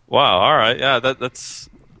 Wow. All right. Yeah.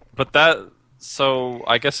 But that. So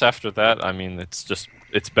I guess after that, I mean,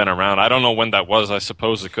 it's been around. I don't know when that was. I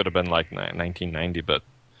suppose it could have been like 1990, but.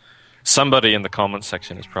 Somebody in the comment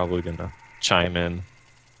section is probably going to chime in.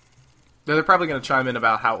 They're probably going to chime in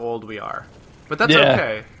about how old we are, but that's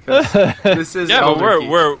okay. This is but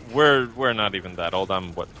we're not even that old.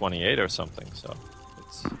 I'm 28 or something. So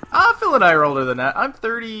it's. Phil and I are older than that. I'm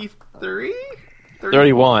 33,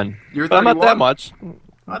 31. You're 31? But I'm not that much.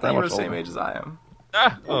 I thought you were the same age as I am.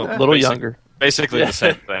 A little younger. Basically the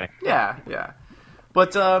same thing. Yeah.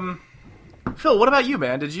 But Phil, what about you,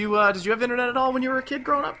 man? Did you have internet at all when you were a kid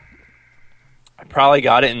growing up? I probably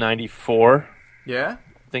got it in 94. Yeah?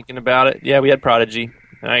 thinking about it. Yeah, we had Prodigy.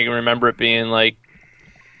 And I can remember it being like,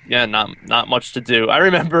 not much to do. I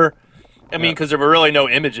remember, because there were really no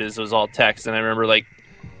images. It was all text. And I remember, like,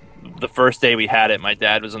 the first day we had it, my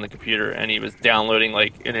dad was on the computer, and he was downloading,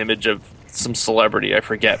 like, an image of some celebrity, I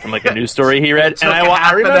forget, from, like, a news story he read. And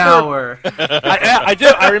I remember, an hour. I do.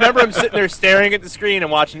 I remember him sitting there staring at the screen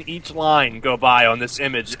and watching each line go by on this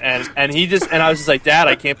image. And I was just like, Dad,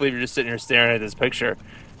 I can't believe you're just sitting here staring at this picture.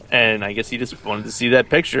 And I guess he just wanted to see that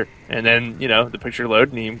picture. And then, the picture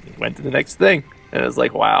loaded, and he went to the next thing. And it was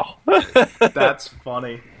like, wow. That's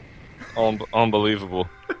funny. Unbelievable.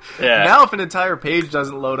 Yeah. Now if an entire page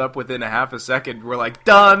doesn't load up within a half a second, we're like,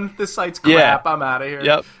 done. This site's crap. I'm out of here.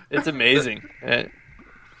 Yep. It's amazing.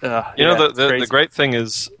 The great thing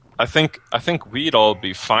is, I think we'd all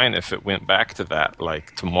be fine if it went back to that,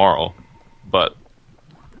 like, tomorrow. But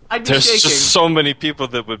there's shaking. Just so many people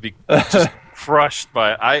that would be just crushed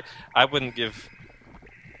by it. I wouldn't give...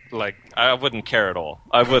 Like, I wouldn't care at all.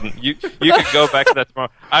 I wouldn't. You could go back to that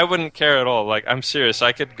tomorrow. I wouldn't care at all. Like, I'm serious.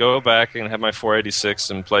 I could go back and have my 486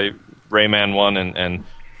 and play Rayman 1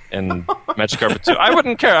 and Magic Carpet 2. I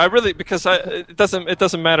wouldn't care. I really, because it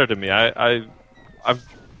doesn't matter to me. I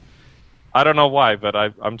don't know why, but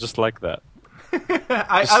I'm just like that.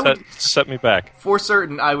 Set me back. For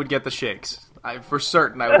certain, I would get the shakes.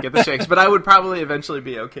 But I would probably eventually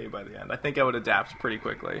be okay by the end. I think I would adapt pretty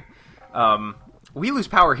quickly. We lose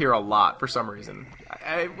power here a lot for some reason.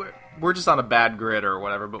 We're just on a bad grid or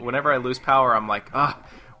whatever, but whenever I lose power, I'm like,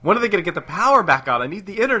 when are they going to get the power back on? I need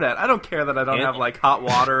the internet. I don't care that I don't have, like, hot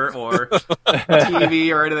water or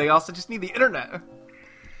TV or anything else. I just need the internet.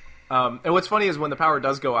 And what's funny is when the power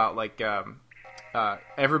does go out, like,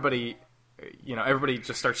 everybody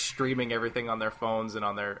just starts streaming everything on their phones and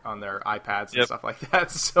on their iPads and stuff like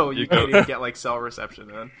that, so you can't even get, like, cell reception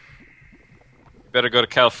in. Better go to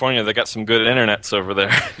California. They got some good internets over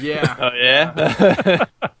there. Yeah. Oh, yeah?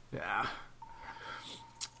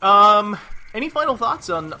 Yeah. Any final thoughts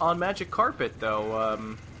on Magic Carpet, though?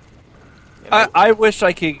 I wish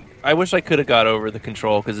I could have got over the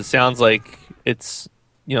control, because it sounds like it's,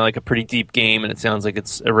 like a pretty deep game, and it sounds like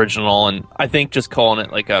it's original, and I think just calling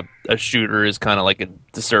it like a shooter is kind of like a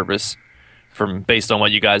disservice based on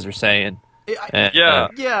what you guys are saying.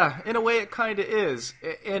 Yeah, in a way it kind of is.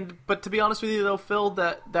 But to be honest with you, though, Phil,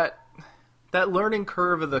 that learning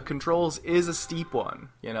curve of the controls is a steep one,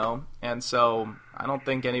 and so I don't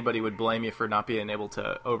think anybody would blame you for not being able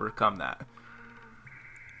to overcome that.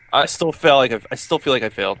 I still feel like I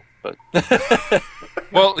failed, but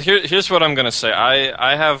well, here's what I'm gonna say.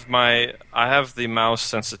 I have the mouse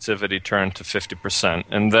sensitivity turned to 50%,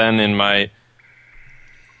 and then in my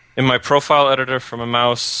profile editor from a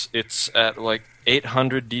mouse, it's at like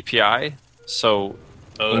 800 DPI, so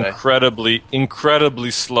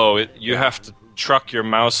incredibly slow. You have to truck your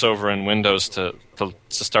mouse over in Windows to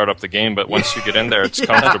start up the game, but once you get in there, it's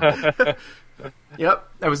comfortable. Yep,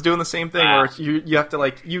 I was doing the same thing where you have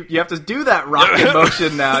to you have to do that rocket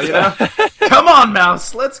motion now. Come on,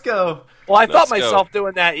 mouse, let's go. Well, I felt myself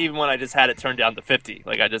doing that even when I just had it turned down to 50.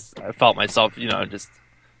 Like I felt myself, just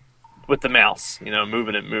with the mouse,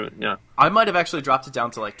 moving it. I might have actually dropped it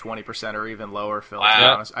down to like 20% or even lower, Phil. Wow. To be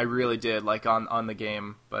honest, I really did, like on the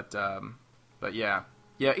game. But yeah,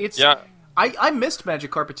 it's. Yeah. I missed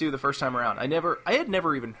Magic Carpet 2 the first time around. I had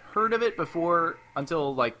never even heard of it before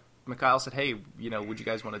until like Mikhail said, "Hey, would you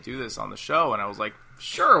guys want to do this on the show?" And I was like,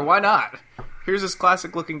 "Sure, why not?" Here's this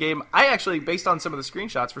classic looking game. I actually, based on some of the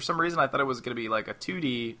screenshots, for some reason I thought it was going to be like a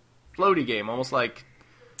 2D floaty game, almost like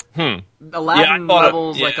Aladdin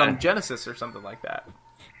levels, like on Genesis or something like that.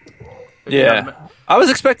 Yeah, I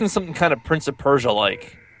was expecting something kind of Prince of Persia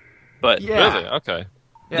like, but really, okay.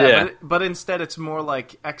 Yeah. But instead it's more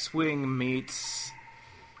like X-Wing meets,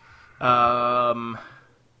 I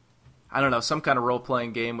don't know, some kind of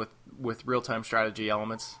role-playing game with real-time strategy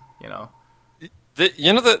elements. The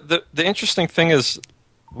interesting thing is,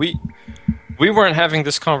 we weren't having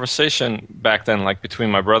this conversation back then, like between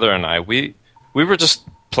my brother and I. We were just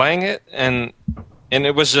playing it, and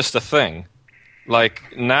it was just a thing. Like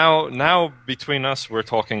now between us, we're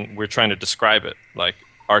trying to describe it, like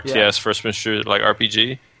RTS, first-person shooter, like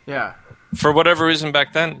RPG. Yeah. For whatever reason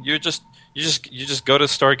back then, you just go to the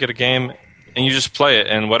store, get a game, and you just play it,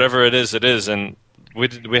 and whatever it is, and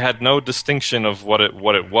we had no distinction of what it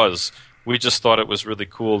was. We just thought it was really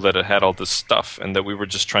cool that it had all this stuff, and that we were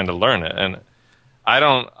just trying to learn it. And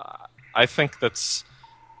I think it's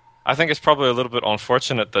probably a little bit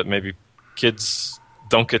unfortunate that maybe kids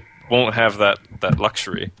won't have that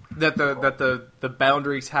luxury. That the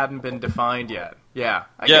boundaries hadn't been defined yet. Yeah.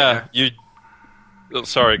 Oh,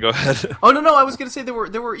 sorry, go ahead. Oh no, I was gonna say there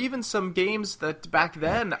were even some games that back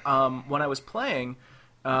then, when I was playing,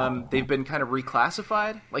 they've been kind of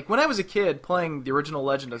reclassified. Like when I was a kid playing the original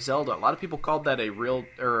Legend of Zelda, a lot of people called that a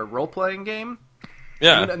role playing game.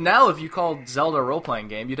 Yeah. And now, if you called Zelda a role playing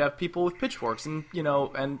game, you'd have people with pitchforks and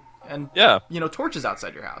torches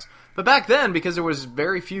outside your house. But back then, because there was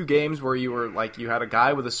very few games where you were like you had a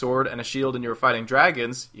guy with a sword and a shield and you were fighting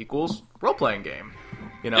dragons equals role playing game.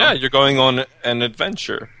 Yeah, you're going on an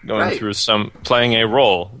adventure, through playing a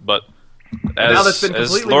role, but as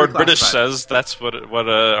Lord British says, that's what a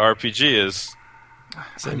RPG is.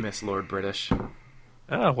 I miss Lord British.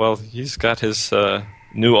 Oh, well, he's got his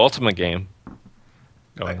new Ultima game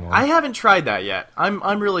going on. I haven't tried that yet.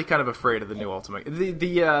 I'm really kind of afraid of the new Ultima,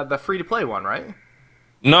 the free to play one, right?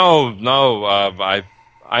 No,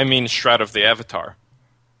 I mean Shroud of the Avatar.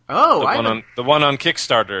 Oh, the one on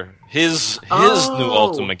Kickstarter. His new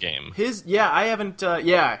Ultima game. I haven't.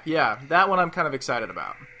 That one I'm kind of excited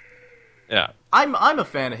about. Yeah, I'm a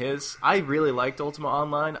fan of his. I really liked Ultima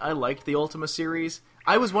Online. I liked the Ultima series.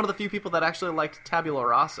 I was one of the few people that actually liked Tabula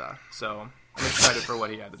Rasa, so I'm excited for what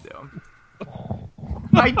he had to do.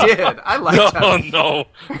 I did. I liked. Oh no!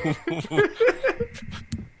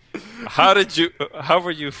 How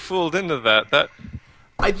were you fooled into that?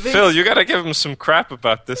 Phil, you gotta give him some crap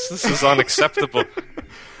about this. This is unacceptable.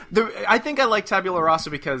 I think I like Tabula Rasa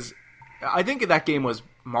because I think that game was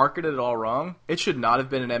marketed all wrong. It should not have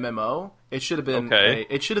been an MMO. It should have been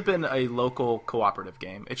it should have been a local cooperative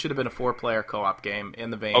game. It should have been a 4-player co-op game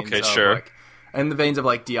in the veins of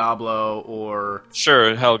like Diablo or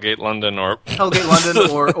Hellgate London or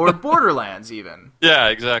Borderlands even. Yeah,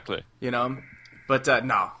 exactly. But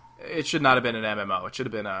no, it should not have been an MMO. It should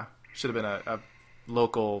have been a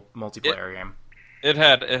local multiplayer game. It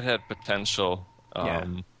had potential.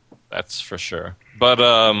 That's for sure. But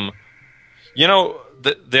the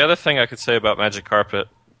other thing I could say about Magic Carpet,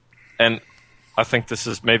 and I think this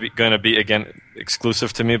is maybe going to be again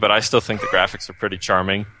exclusive to me, but I still think the graphics are pretty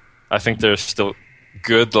charming. I think they're still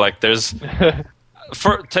good. Like there's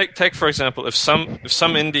take for example, if some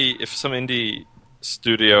indie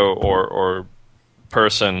studio or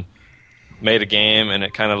person made a game and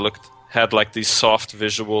it kind of had like these soft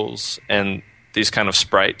visuals and these kind of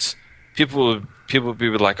sprites, people would be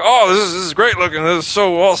like, "Oh, this is great looking. This is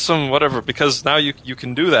so awesome." Whatever, because now you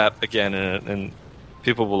can do that again, and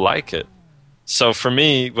people will like it. So for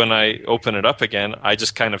me, when I open it up again, I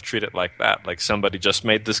just kind of treat it like that. Like somebody just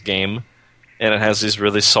made this game, and it has these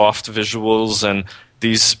really soft visuals and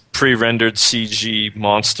these pre-rendered CG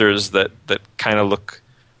monsters that kind of look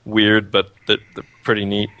weird, but they're pretty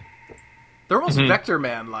neat. They're almost Vector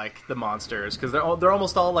Man-like, the monsters, because they're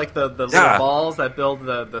almost all like the little balls that build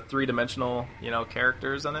the 3-dimensional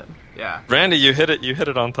characters in it. Yeah, Randy, you hit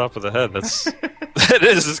it on top of the head. It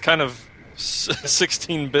is. It's kind of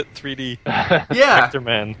 16-bit 3D Vector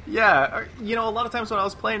Man. Yeah, a lot of times when I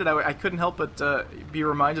was playing it, I couldn't help but be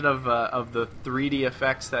reminded of the 3D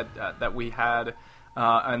effects that we had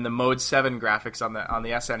and the Mode 7 graphics on the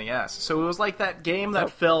SNES. So it was like that game that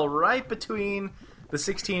fell right between the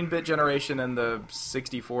 16-bit generation and the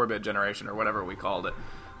 64-bit generation, or whatever we called it.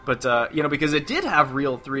 But, because it did have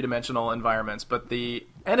real 3-dimensional environments, but the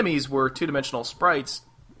enemies were 2-dimensional sprites,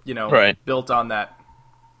 built on that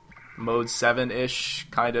Mode 7-ish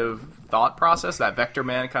kind of thought process, that Vector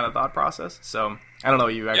Man kind of thought process. So, I don't know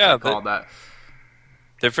what you actually called that.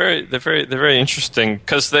 They're very interesting,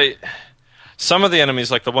 because some of the enemies,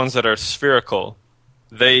 like the ones that are spherical,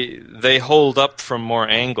 they hold up from more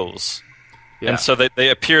angles. Yeah. And so they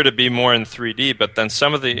appear to be more in 3D, but then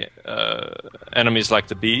some of the enemies, like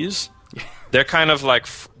the bees, they're kind of like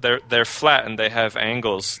they're flat and they have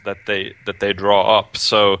angles that they draw up.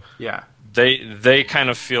 So they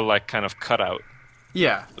kind of feel like kind of cut out.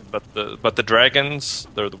 Yeah. But the dragons,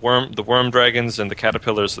 they're the worm dragons and the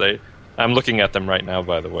caterpillars. I'm looking at them right now,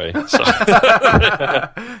 by the way. So.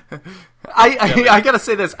 I gotta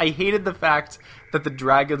say this. I hated the fact that the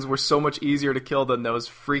dragons were so much easier to kill than those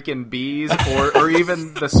freaking bees or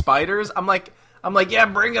even the spiders. I'm like, yeah,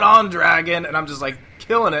 bring it on, dragon, and I'm just like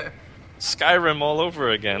killing it. Skyrim all over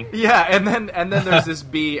again. Yeah, and then there's this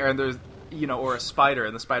bee, or there's or a spider,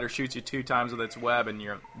 and the spider shoots you 2 times with its web, and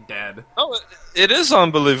you're dead. Oh, it is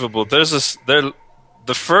unbelievable.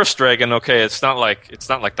 The first dragon, okay, it's not like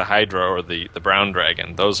the Hydra or the brown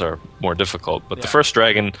dragon. Those are more difficult. But the first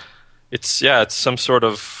dragon, it's some sort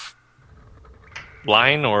of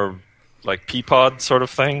line or like pea pod sort of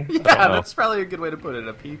thing. Yeah, that's probably a good way to put it,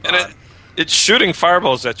 a pea pod. And it's shooting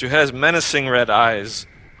fireballs at you. It has menacing red eyes,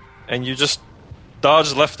 and you just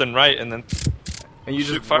dodge left and right, and then and you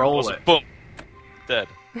just roll it. Boom, dead.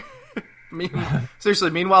 Seriously,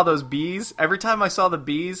 meanwhile, those bees, every time I saw the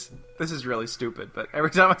bees, this is really stupid, but every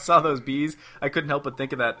time I saw those bees, I couldn't help but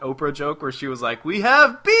think of that Oprah joke where she was like, "We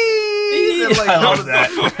have bees!" And, like, I love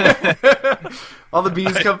that. all the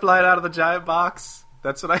bees come flying out of the giant box.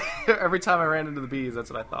 That's what every time I ran into the bees, that's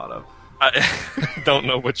what I thought of. I don't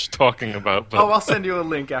know what you're talking about. But... Oh, I'll send you a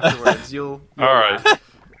link afterwards. You'll all right.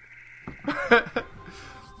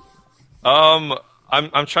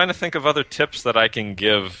 I'm trying to think of other tips that I can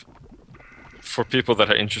give for people that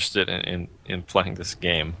are interested in playing this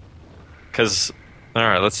game. Because, all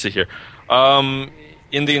right, let's see here.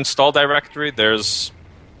 In the install directory, there's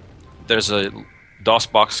a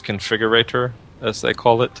DOSBox configurator, as they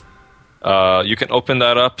call it. You can open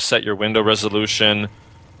that up, set your window resolution,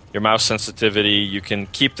 your mouse sensitivity. You can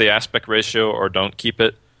keep the aspect ratio or don't keep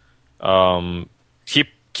it.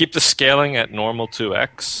 Keep the scaling at normal to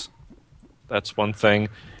X. That's one thing.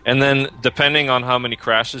 And then, depending on how many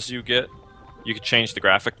crashes you get, you can change the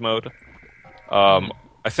graphic mode.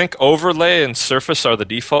 I think overlay and surface are the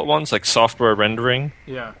default ones, like software rendering.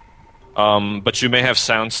 Yeah. But you may have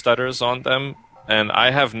sound stutters on them. And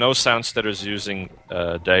I have no sound stutters using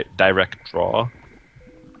Direct Draw.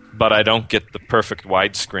 But I don't get the perfect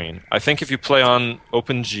widescreen. I think if you play on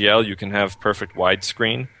OpenGL, you can have perfect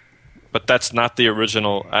widescreen. But that's not the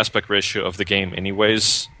original aspect ratio of the game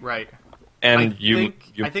anyways. Right. And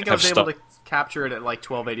I think I was able to capture it at like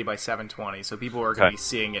 1280 by 720, so people are going to be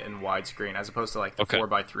seeing it in widescreen as opposed to like the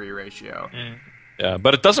 4:3 ratio. Yeah,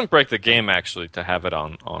 but it doesn't break the game actually to have it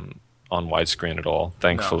on widescreen at all,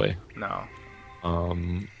 thankfully. No.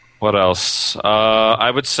 What else?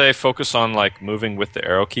 I would say focus on like moving with the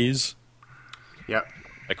arrow keys. Yep.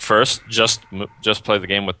 Like first, just play the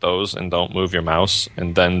game with those and don't move your mouse,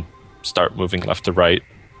 and then start moving left to right.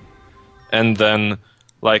 And then,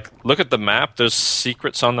 like, look at the map. There's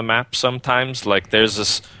secrets on the map sometimes. Like, there's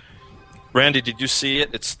this... Randy, did you see it?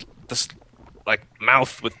 It's this, like,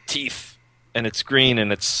 mouth with teeth, and it's green,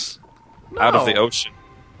 and it's out of the ocean.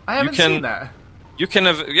 I haven't seen that. You can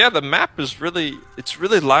have... Yeah, the map is really... It's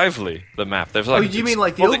really lively, the map. There's like, you mean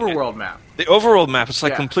like the overworld map? The overworld map. It's,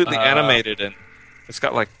 like, completely animated, and it's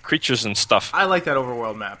got, like, creatures and stuff. I like that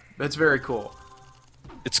overworld map. It's very cool.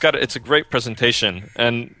 It's a great presentation,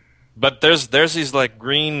 but there's these like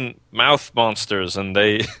green mouth monsters, and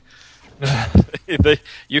they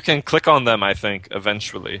you can click on them, I think,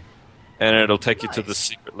 eventually, and it'll take you to the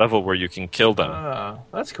secret level where you can kill them.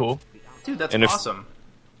 That's cool, dude. That's awesome.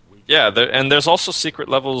 And there's also secret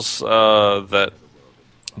levels that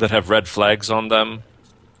have red flags on them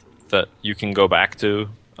that you can go back to.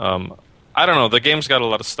 I don't know. The game's got a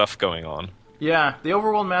lot of stuff going on. Yeah, the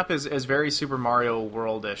overworld map is very Super Mario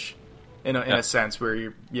World-ish in a sense, where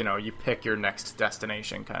you pick your next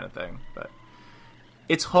destination kind of thing. But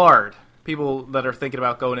it's hard. People that are thinking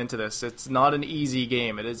about going into this, it's not an easy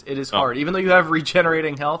game. It is hard. Even though you have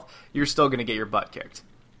regenerating health, you're still going to get your butt kicked.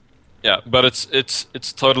 Yeah, but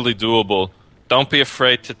it's totally doable. Don't be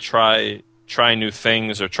afraid to try new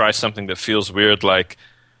things or try something that feels weird, like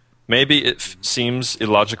maybe it seems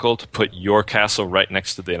illogical to put your castle right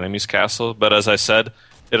next to the enemy's castle, but as I said,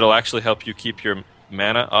 it'll actually help you keep your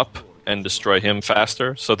mana up and destroy him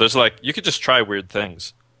faster. So there's you could just try weird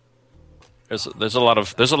things. There's a lot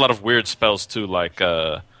of weird spells too. Like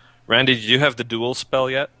Randy, did you have the dual spell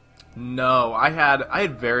yet? No, I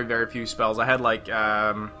had very, very few spells. I had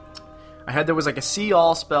there was like a see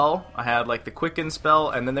all spell. I had like the quicken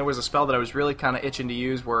spell, and then there was a spell that I was really kind of itching to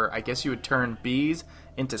use, where I guess you would turn bees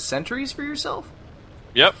into sentries for yourself.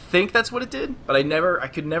 Yep. I think that's what it did, but I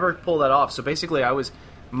could never pull that off. So basically, I was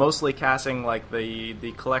mostly casting like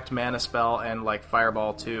the collect mana spell and like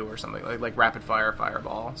Fireball 2 or something like rapid fire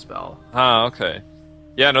Fireball spell. Ah, okay.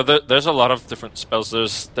 Yeah, no, there's a lot of different spells.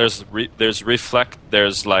 There's reflect.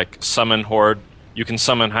 There's like summon horde. You can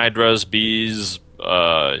summon hydras, bees,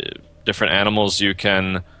 different animals. You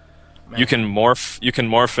can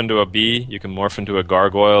morph into a bee. You can morph into a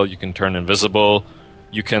gargoyle. You can turn invisible.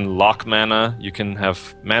 You can lock mana. You can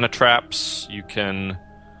have mana traps. You can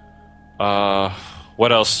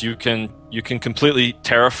what else? You can completely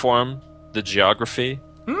terraform the geography.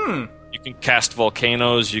 You can cast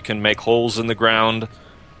volcanoes. You can make holes in the ground.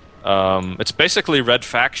 It's basically Red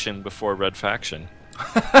Faction before Red Faction.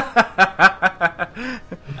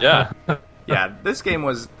 Yeah. Yeah, this game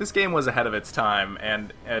was ahead of its time,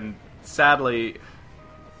 and sadly,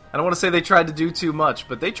 I don't want to say they tried to do too much,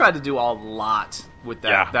 but they tried to do a lot with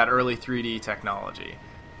that early 3D technology.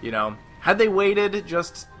 You know, had they waited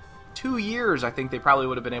just 2 years, I think they probably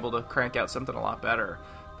would have been able to crank out something a lot better.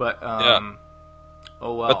 But oh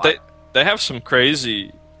well. But they have some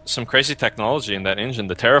crazy technology in that engine.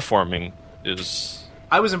 The terraforming is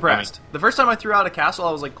I was impressed. The first time I threw out a castle,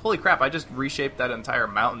 I was like, holy crap, I just reshaped that entire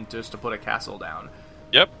mountain just to put a castle down.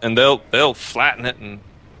 Yep, and they'll flatten it and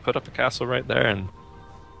put up a castle right there, and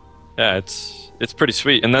yeah, it's pretty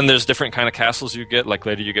sweet. And then there's different kind of castles you get. Like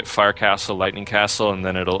later you get fire castle, lightning castle, and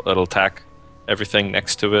then it'll attack everything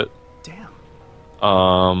next to it.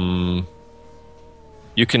 Damn.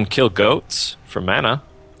 You can kill goats for mana.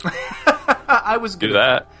 I was good Do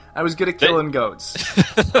that. I was good at killing goats.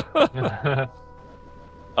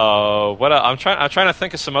 I'm trying to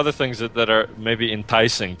think of some other things that are maybe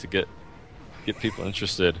enticing to get people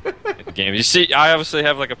interested in the game. You see, I obviously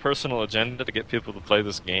have like a personal agenda to get people to play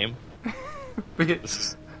this game.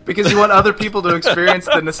 Because you want other people to experience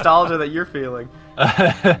the nostalgia that you're feeling.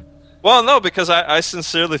 Well, no, because I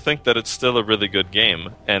sincerely think that it's still a really good game,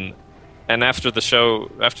 and after the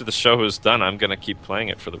show is done, I'm gonna keep playing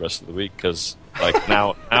it for the rest of the week because like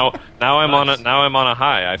now I'm on a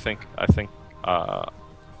high. I think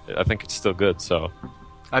it's still good. So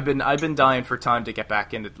I've been dying for time to get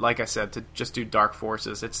back into, like I said, to just do Dark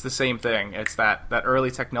Forces. It's the same thing. It's that early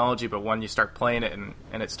technology, but when you start playing it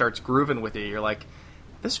and it starts grooving with you, you're like,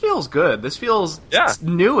 this feels good. This feels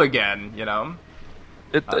new again. You know.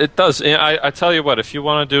 It does. I tell you what, if you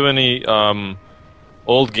want to do any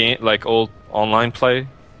old online play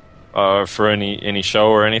for any show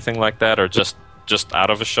or anything like that, or just out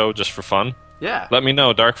of a show just for fun, let me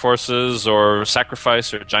know. Dark Forces or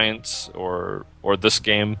Sacrifice or Giants or this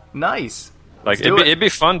game. Nice. Like it'd be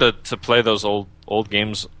fun to play those old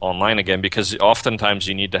games online again, because oftentimes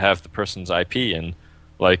you need to have the person's IP and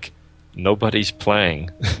like nobody's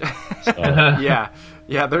playing.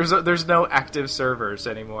 Yeah, there's no active servers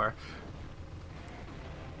anymore.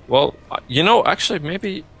 Well, actually,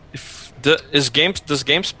 maybe does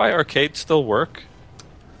GameSpy Arcade still work?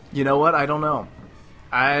 You know what? I don't know.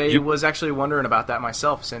 I was actually wondering about that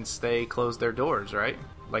myself since they closed their doors, right?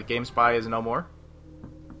 Like GameSpy is no more?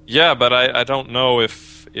 Yeah, but I don't know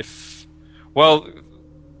if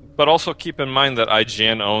but also keep in mind that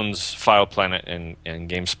IGN owns FilePlanet and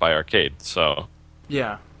GameSpy Arcade, so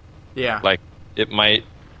yeah. Like it might.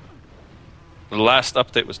 The last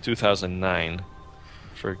update was 2009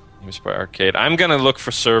 for GameSpy Arcade. I'm gonna look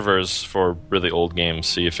for servers for really old games,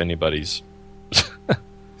 see if anybody's.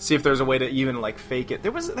 See if there's a way to even like fake it.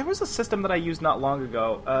 There was a system that I used not long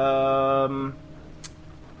ago.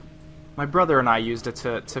 My brother and I used it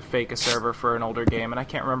to fake a server for an older game, and I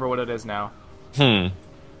can't remember what it is now.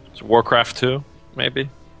 It's Warcraft 2, maybe.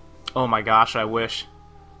 Oh my gosh, I wish.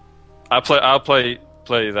 I'll play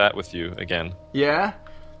that with you again. Yeah?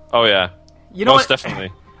 Oh yeah. You know Most what?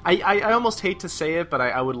 definitely. I almost hate to say it, but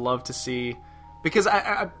I would love to see, because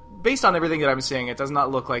I based on everything that I'm seeing, it does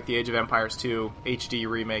not look like the Age of Empires 2 HD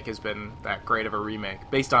remake has been that great of a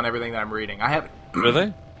remake. Based on everything that I'm reading, I haven't.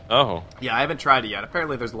 Really? Oh. Yeah, I haven't tried it yet.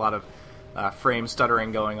 Apparently, there's a lot of frame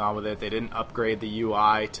stuttering going on with it. They didn't upgrade the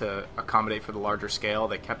UI to accommodate for the larger scale.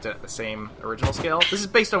 They kept it at the same original scale. This is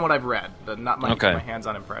based on what I've read, not my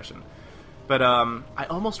hands-on impression. But I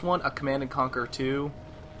almost want a Command & Conquer 2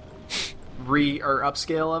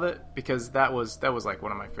 upscale of it, because that was like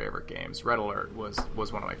one of my favorite games. Red Alert was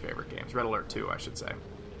one of my favorite games. Red Alert 2, I should say.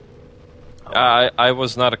 I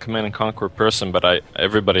was not a Command & Conquer person, but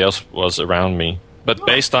everybody else was around me. But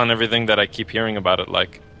based on everything that I keep hearing about it,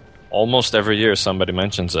 like almost every year somebody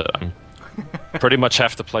mentions it, I'm pretty much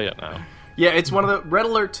have to play it now. Yeah, it's one of the Red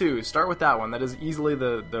Alert 2. Start with that one. That is easily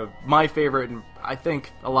the my favorite, and I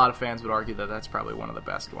think a lot of fans would argue that that's probably one of the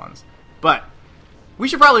best ones. But we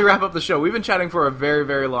should probably wrap up the show. We've been chatting for a very,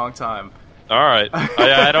 very long time. All right.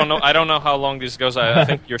 I don't know. I don't know how long this goes. I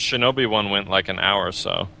think your Shinobi one went like an hour or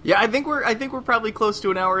so. Yeah, I think we're probably close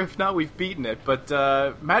to an hour. If not, we've beaten it.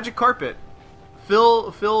 But Magic Carpet,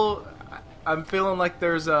 Phil, I'm feeling like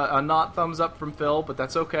there's a not thumbs up from Phil, but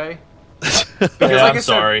that's okay. Because I'm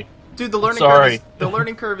sorry. Dude, the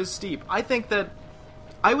learning curve is steep. I think that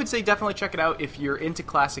I would say definitely check it out if you're into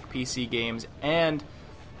classic PC games, and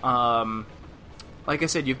like I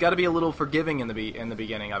said, you've got to be a little forgiving in the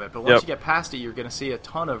beginning of it. But once you get past it, you're going to see a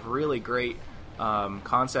ton of really great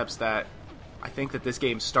concepts that I think that this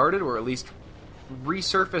game started, or at least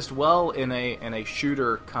resurfaced well in a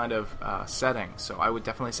shooter kind of setting. So I would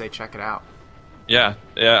definitely say check it out. Yeah.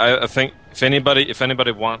 I think if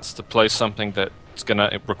anybody wants to play something that's going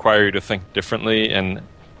to require you to think differently, and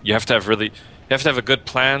you have to have a good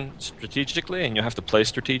plan strategically, and you have to play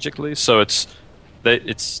strategically. So it's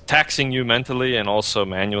taxing you mentally and also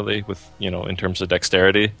manually with in terms of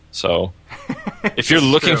dexterity. So if you're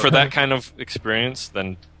looking for that kind of experience,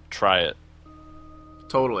 then try it.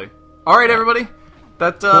 Totally. All right, everybody.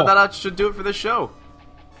 That should do it for this show.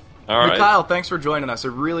 All right. Mikhail, thanks for joining us. I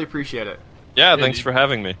really appreciate it. Yeah, thanks for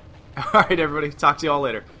having me. All right, everybody. Talk to you all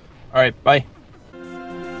later. All right, bye.